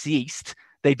NFC East,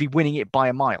 they'd be winning it by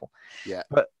a mile. Yeah.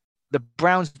 But the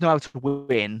Browns know how to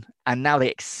win, and now they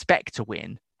expect to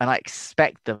win. And I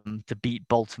expect them to beat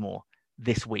Baltimore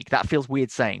this week. That feels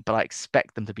weird saying, but I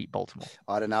expect them to beat Baltimore.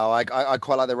 I don't know. I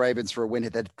quite like the Ravens for a win.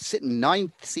 They're sitting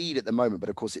 9th seed at the moment, but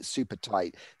of course it's super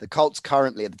tight. The Colts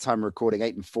currently at the time of recording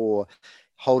 8-4,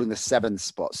 holding the 7th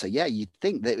spot. So yeah, you'd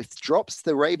think that if it drops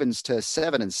the Ravens to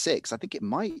 7-6, I think it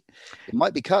might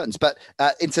be curtains. But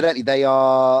incidentally, they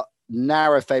are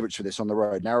narrow favorites for this on the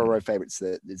road. Narrow road favorites.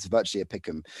 It's virtually a pick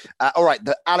 'em. All right,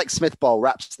 the Alex Smith Bowl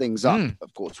wraps things up,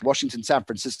 of course. Washington, San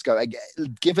Francisco.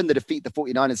 Given the defeat the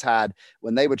 49ers had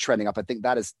when they were trending up, I think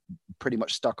that is pretty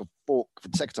much stuck a fork for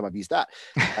the second time I've used that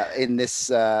in this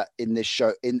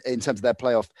show in terms of their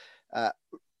playoff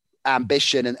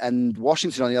ambition. And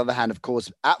Washington, on the other hand, of course,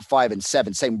 at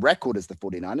 5-7, same record as the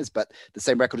 49ers, but the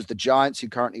same record as the Giants, who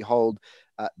currently hold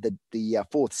the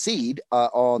 4th seed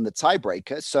on the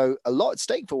tiebreaker. So a lot at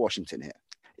stake for Washington here.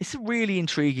 It's a really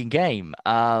intriguing game.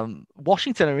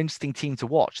 Washington are an interesting team to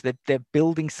watch. They're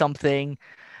building something,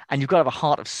 and you've got to have a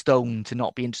heart of stone to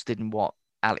not be interested in what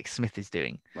Alex Smith is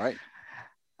doing. Right.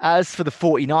 As for the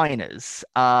 49ers,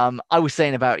 I was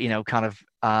saying about,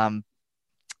 Deshaun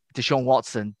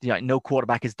Watson, no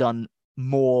quarterback has done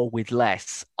more with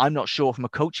less. I'm not sure from a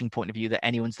coaching point of view that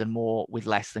anyone's done more with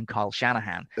less than Kyle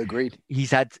Shanahan. Agreed.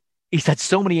 He's had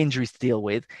so many injuries to deal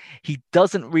with. He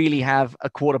doesn't really have a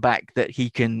quarterback that he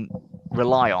can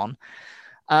rely on.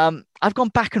 I've gone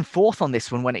back and forth on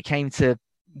this one when it came to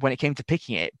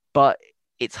picking it, but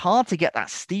it's hard to get that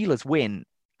Steelers win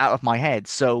out of my head.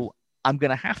 So I'm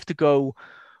going to have to go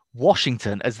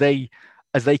Washington as they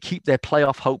keep their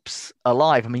playoff hopes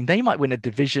alive. I mean, they might win a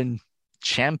division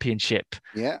championship.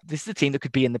 Yeah. This is a team that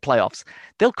could be in the playoffs.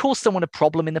 They'll cause someone a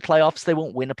problem in the playoffs. They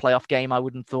won't win a playoff game, I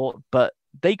wouldn't thought, but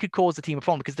they could cause the team a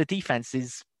problem because the defense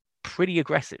is pretty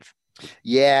aggressive.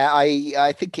 Yeah,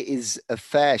 I think it is a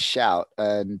fair shout.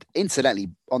 And incidentally,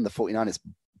 on the 49ers,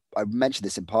 I mentioned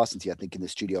this in passing to you, I think, in the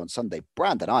studio on Sunday.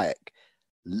 Brandon Ayuk.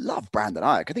 Love Brandon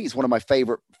Ayuk. I think he's one of my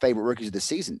favorite rookies of the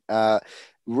season.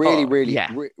 Really rate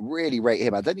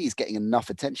him. I don't think he's getting enough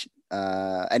attention.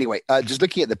 Anyway, just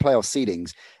looking at the playoff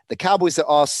seedings, the Cowboys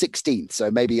are 16th.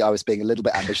 So maybe I was being a little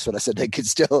bit ambitious when I said they could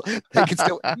still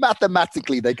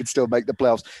mathematically, they could still make the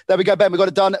playoffs. There we go, Ben. We got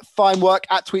it done. Fine work.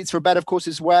 At Tweets for Ben, of course,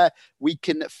 is where we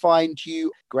can find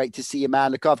you. Great to see you,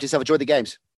 man. Look after yourself. Enjoy the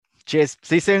games. Cheers.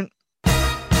 See you soon.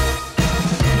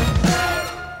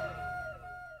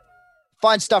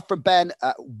 Fine stuff from Ben.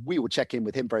 We will check in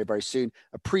with him very, very soon.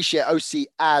 Appreciate OC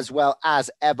as well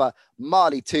as ever.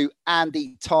 Marley too,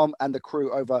 Andy, Tom, and the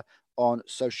crew over on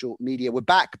social media. We're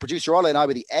back. Producer Ola and I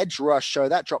with the Edge Rush show.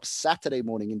 That drops Saturday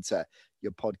morning into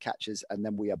your podcatchers. And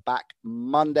then we are back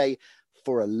Monday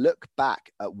for a look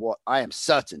back at what I am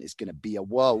certain is going to be a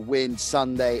whirlwind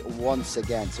Sunday once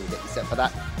again. So we'll get you set for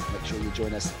that. Make sure you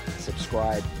join us.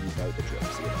 Subscribe. You know the drill.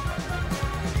 See you later.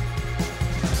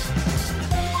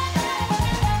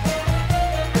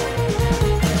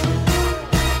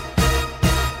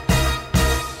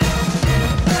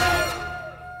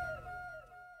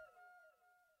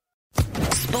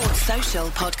 Sports Social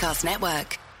Podcast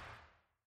Network.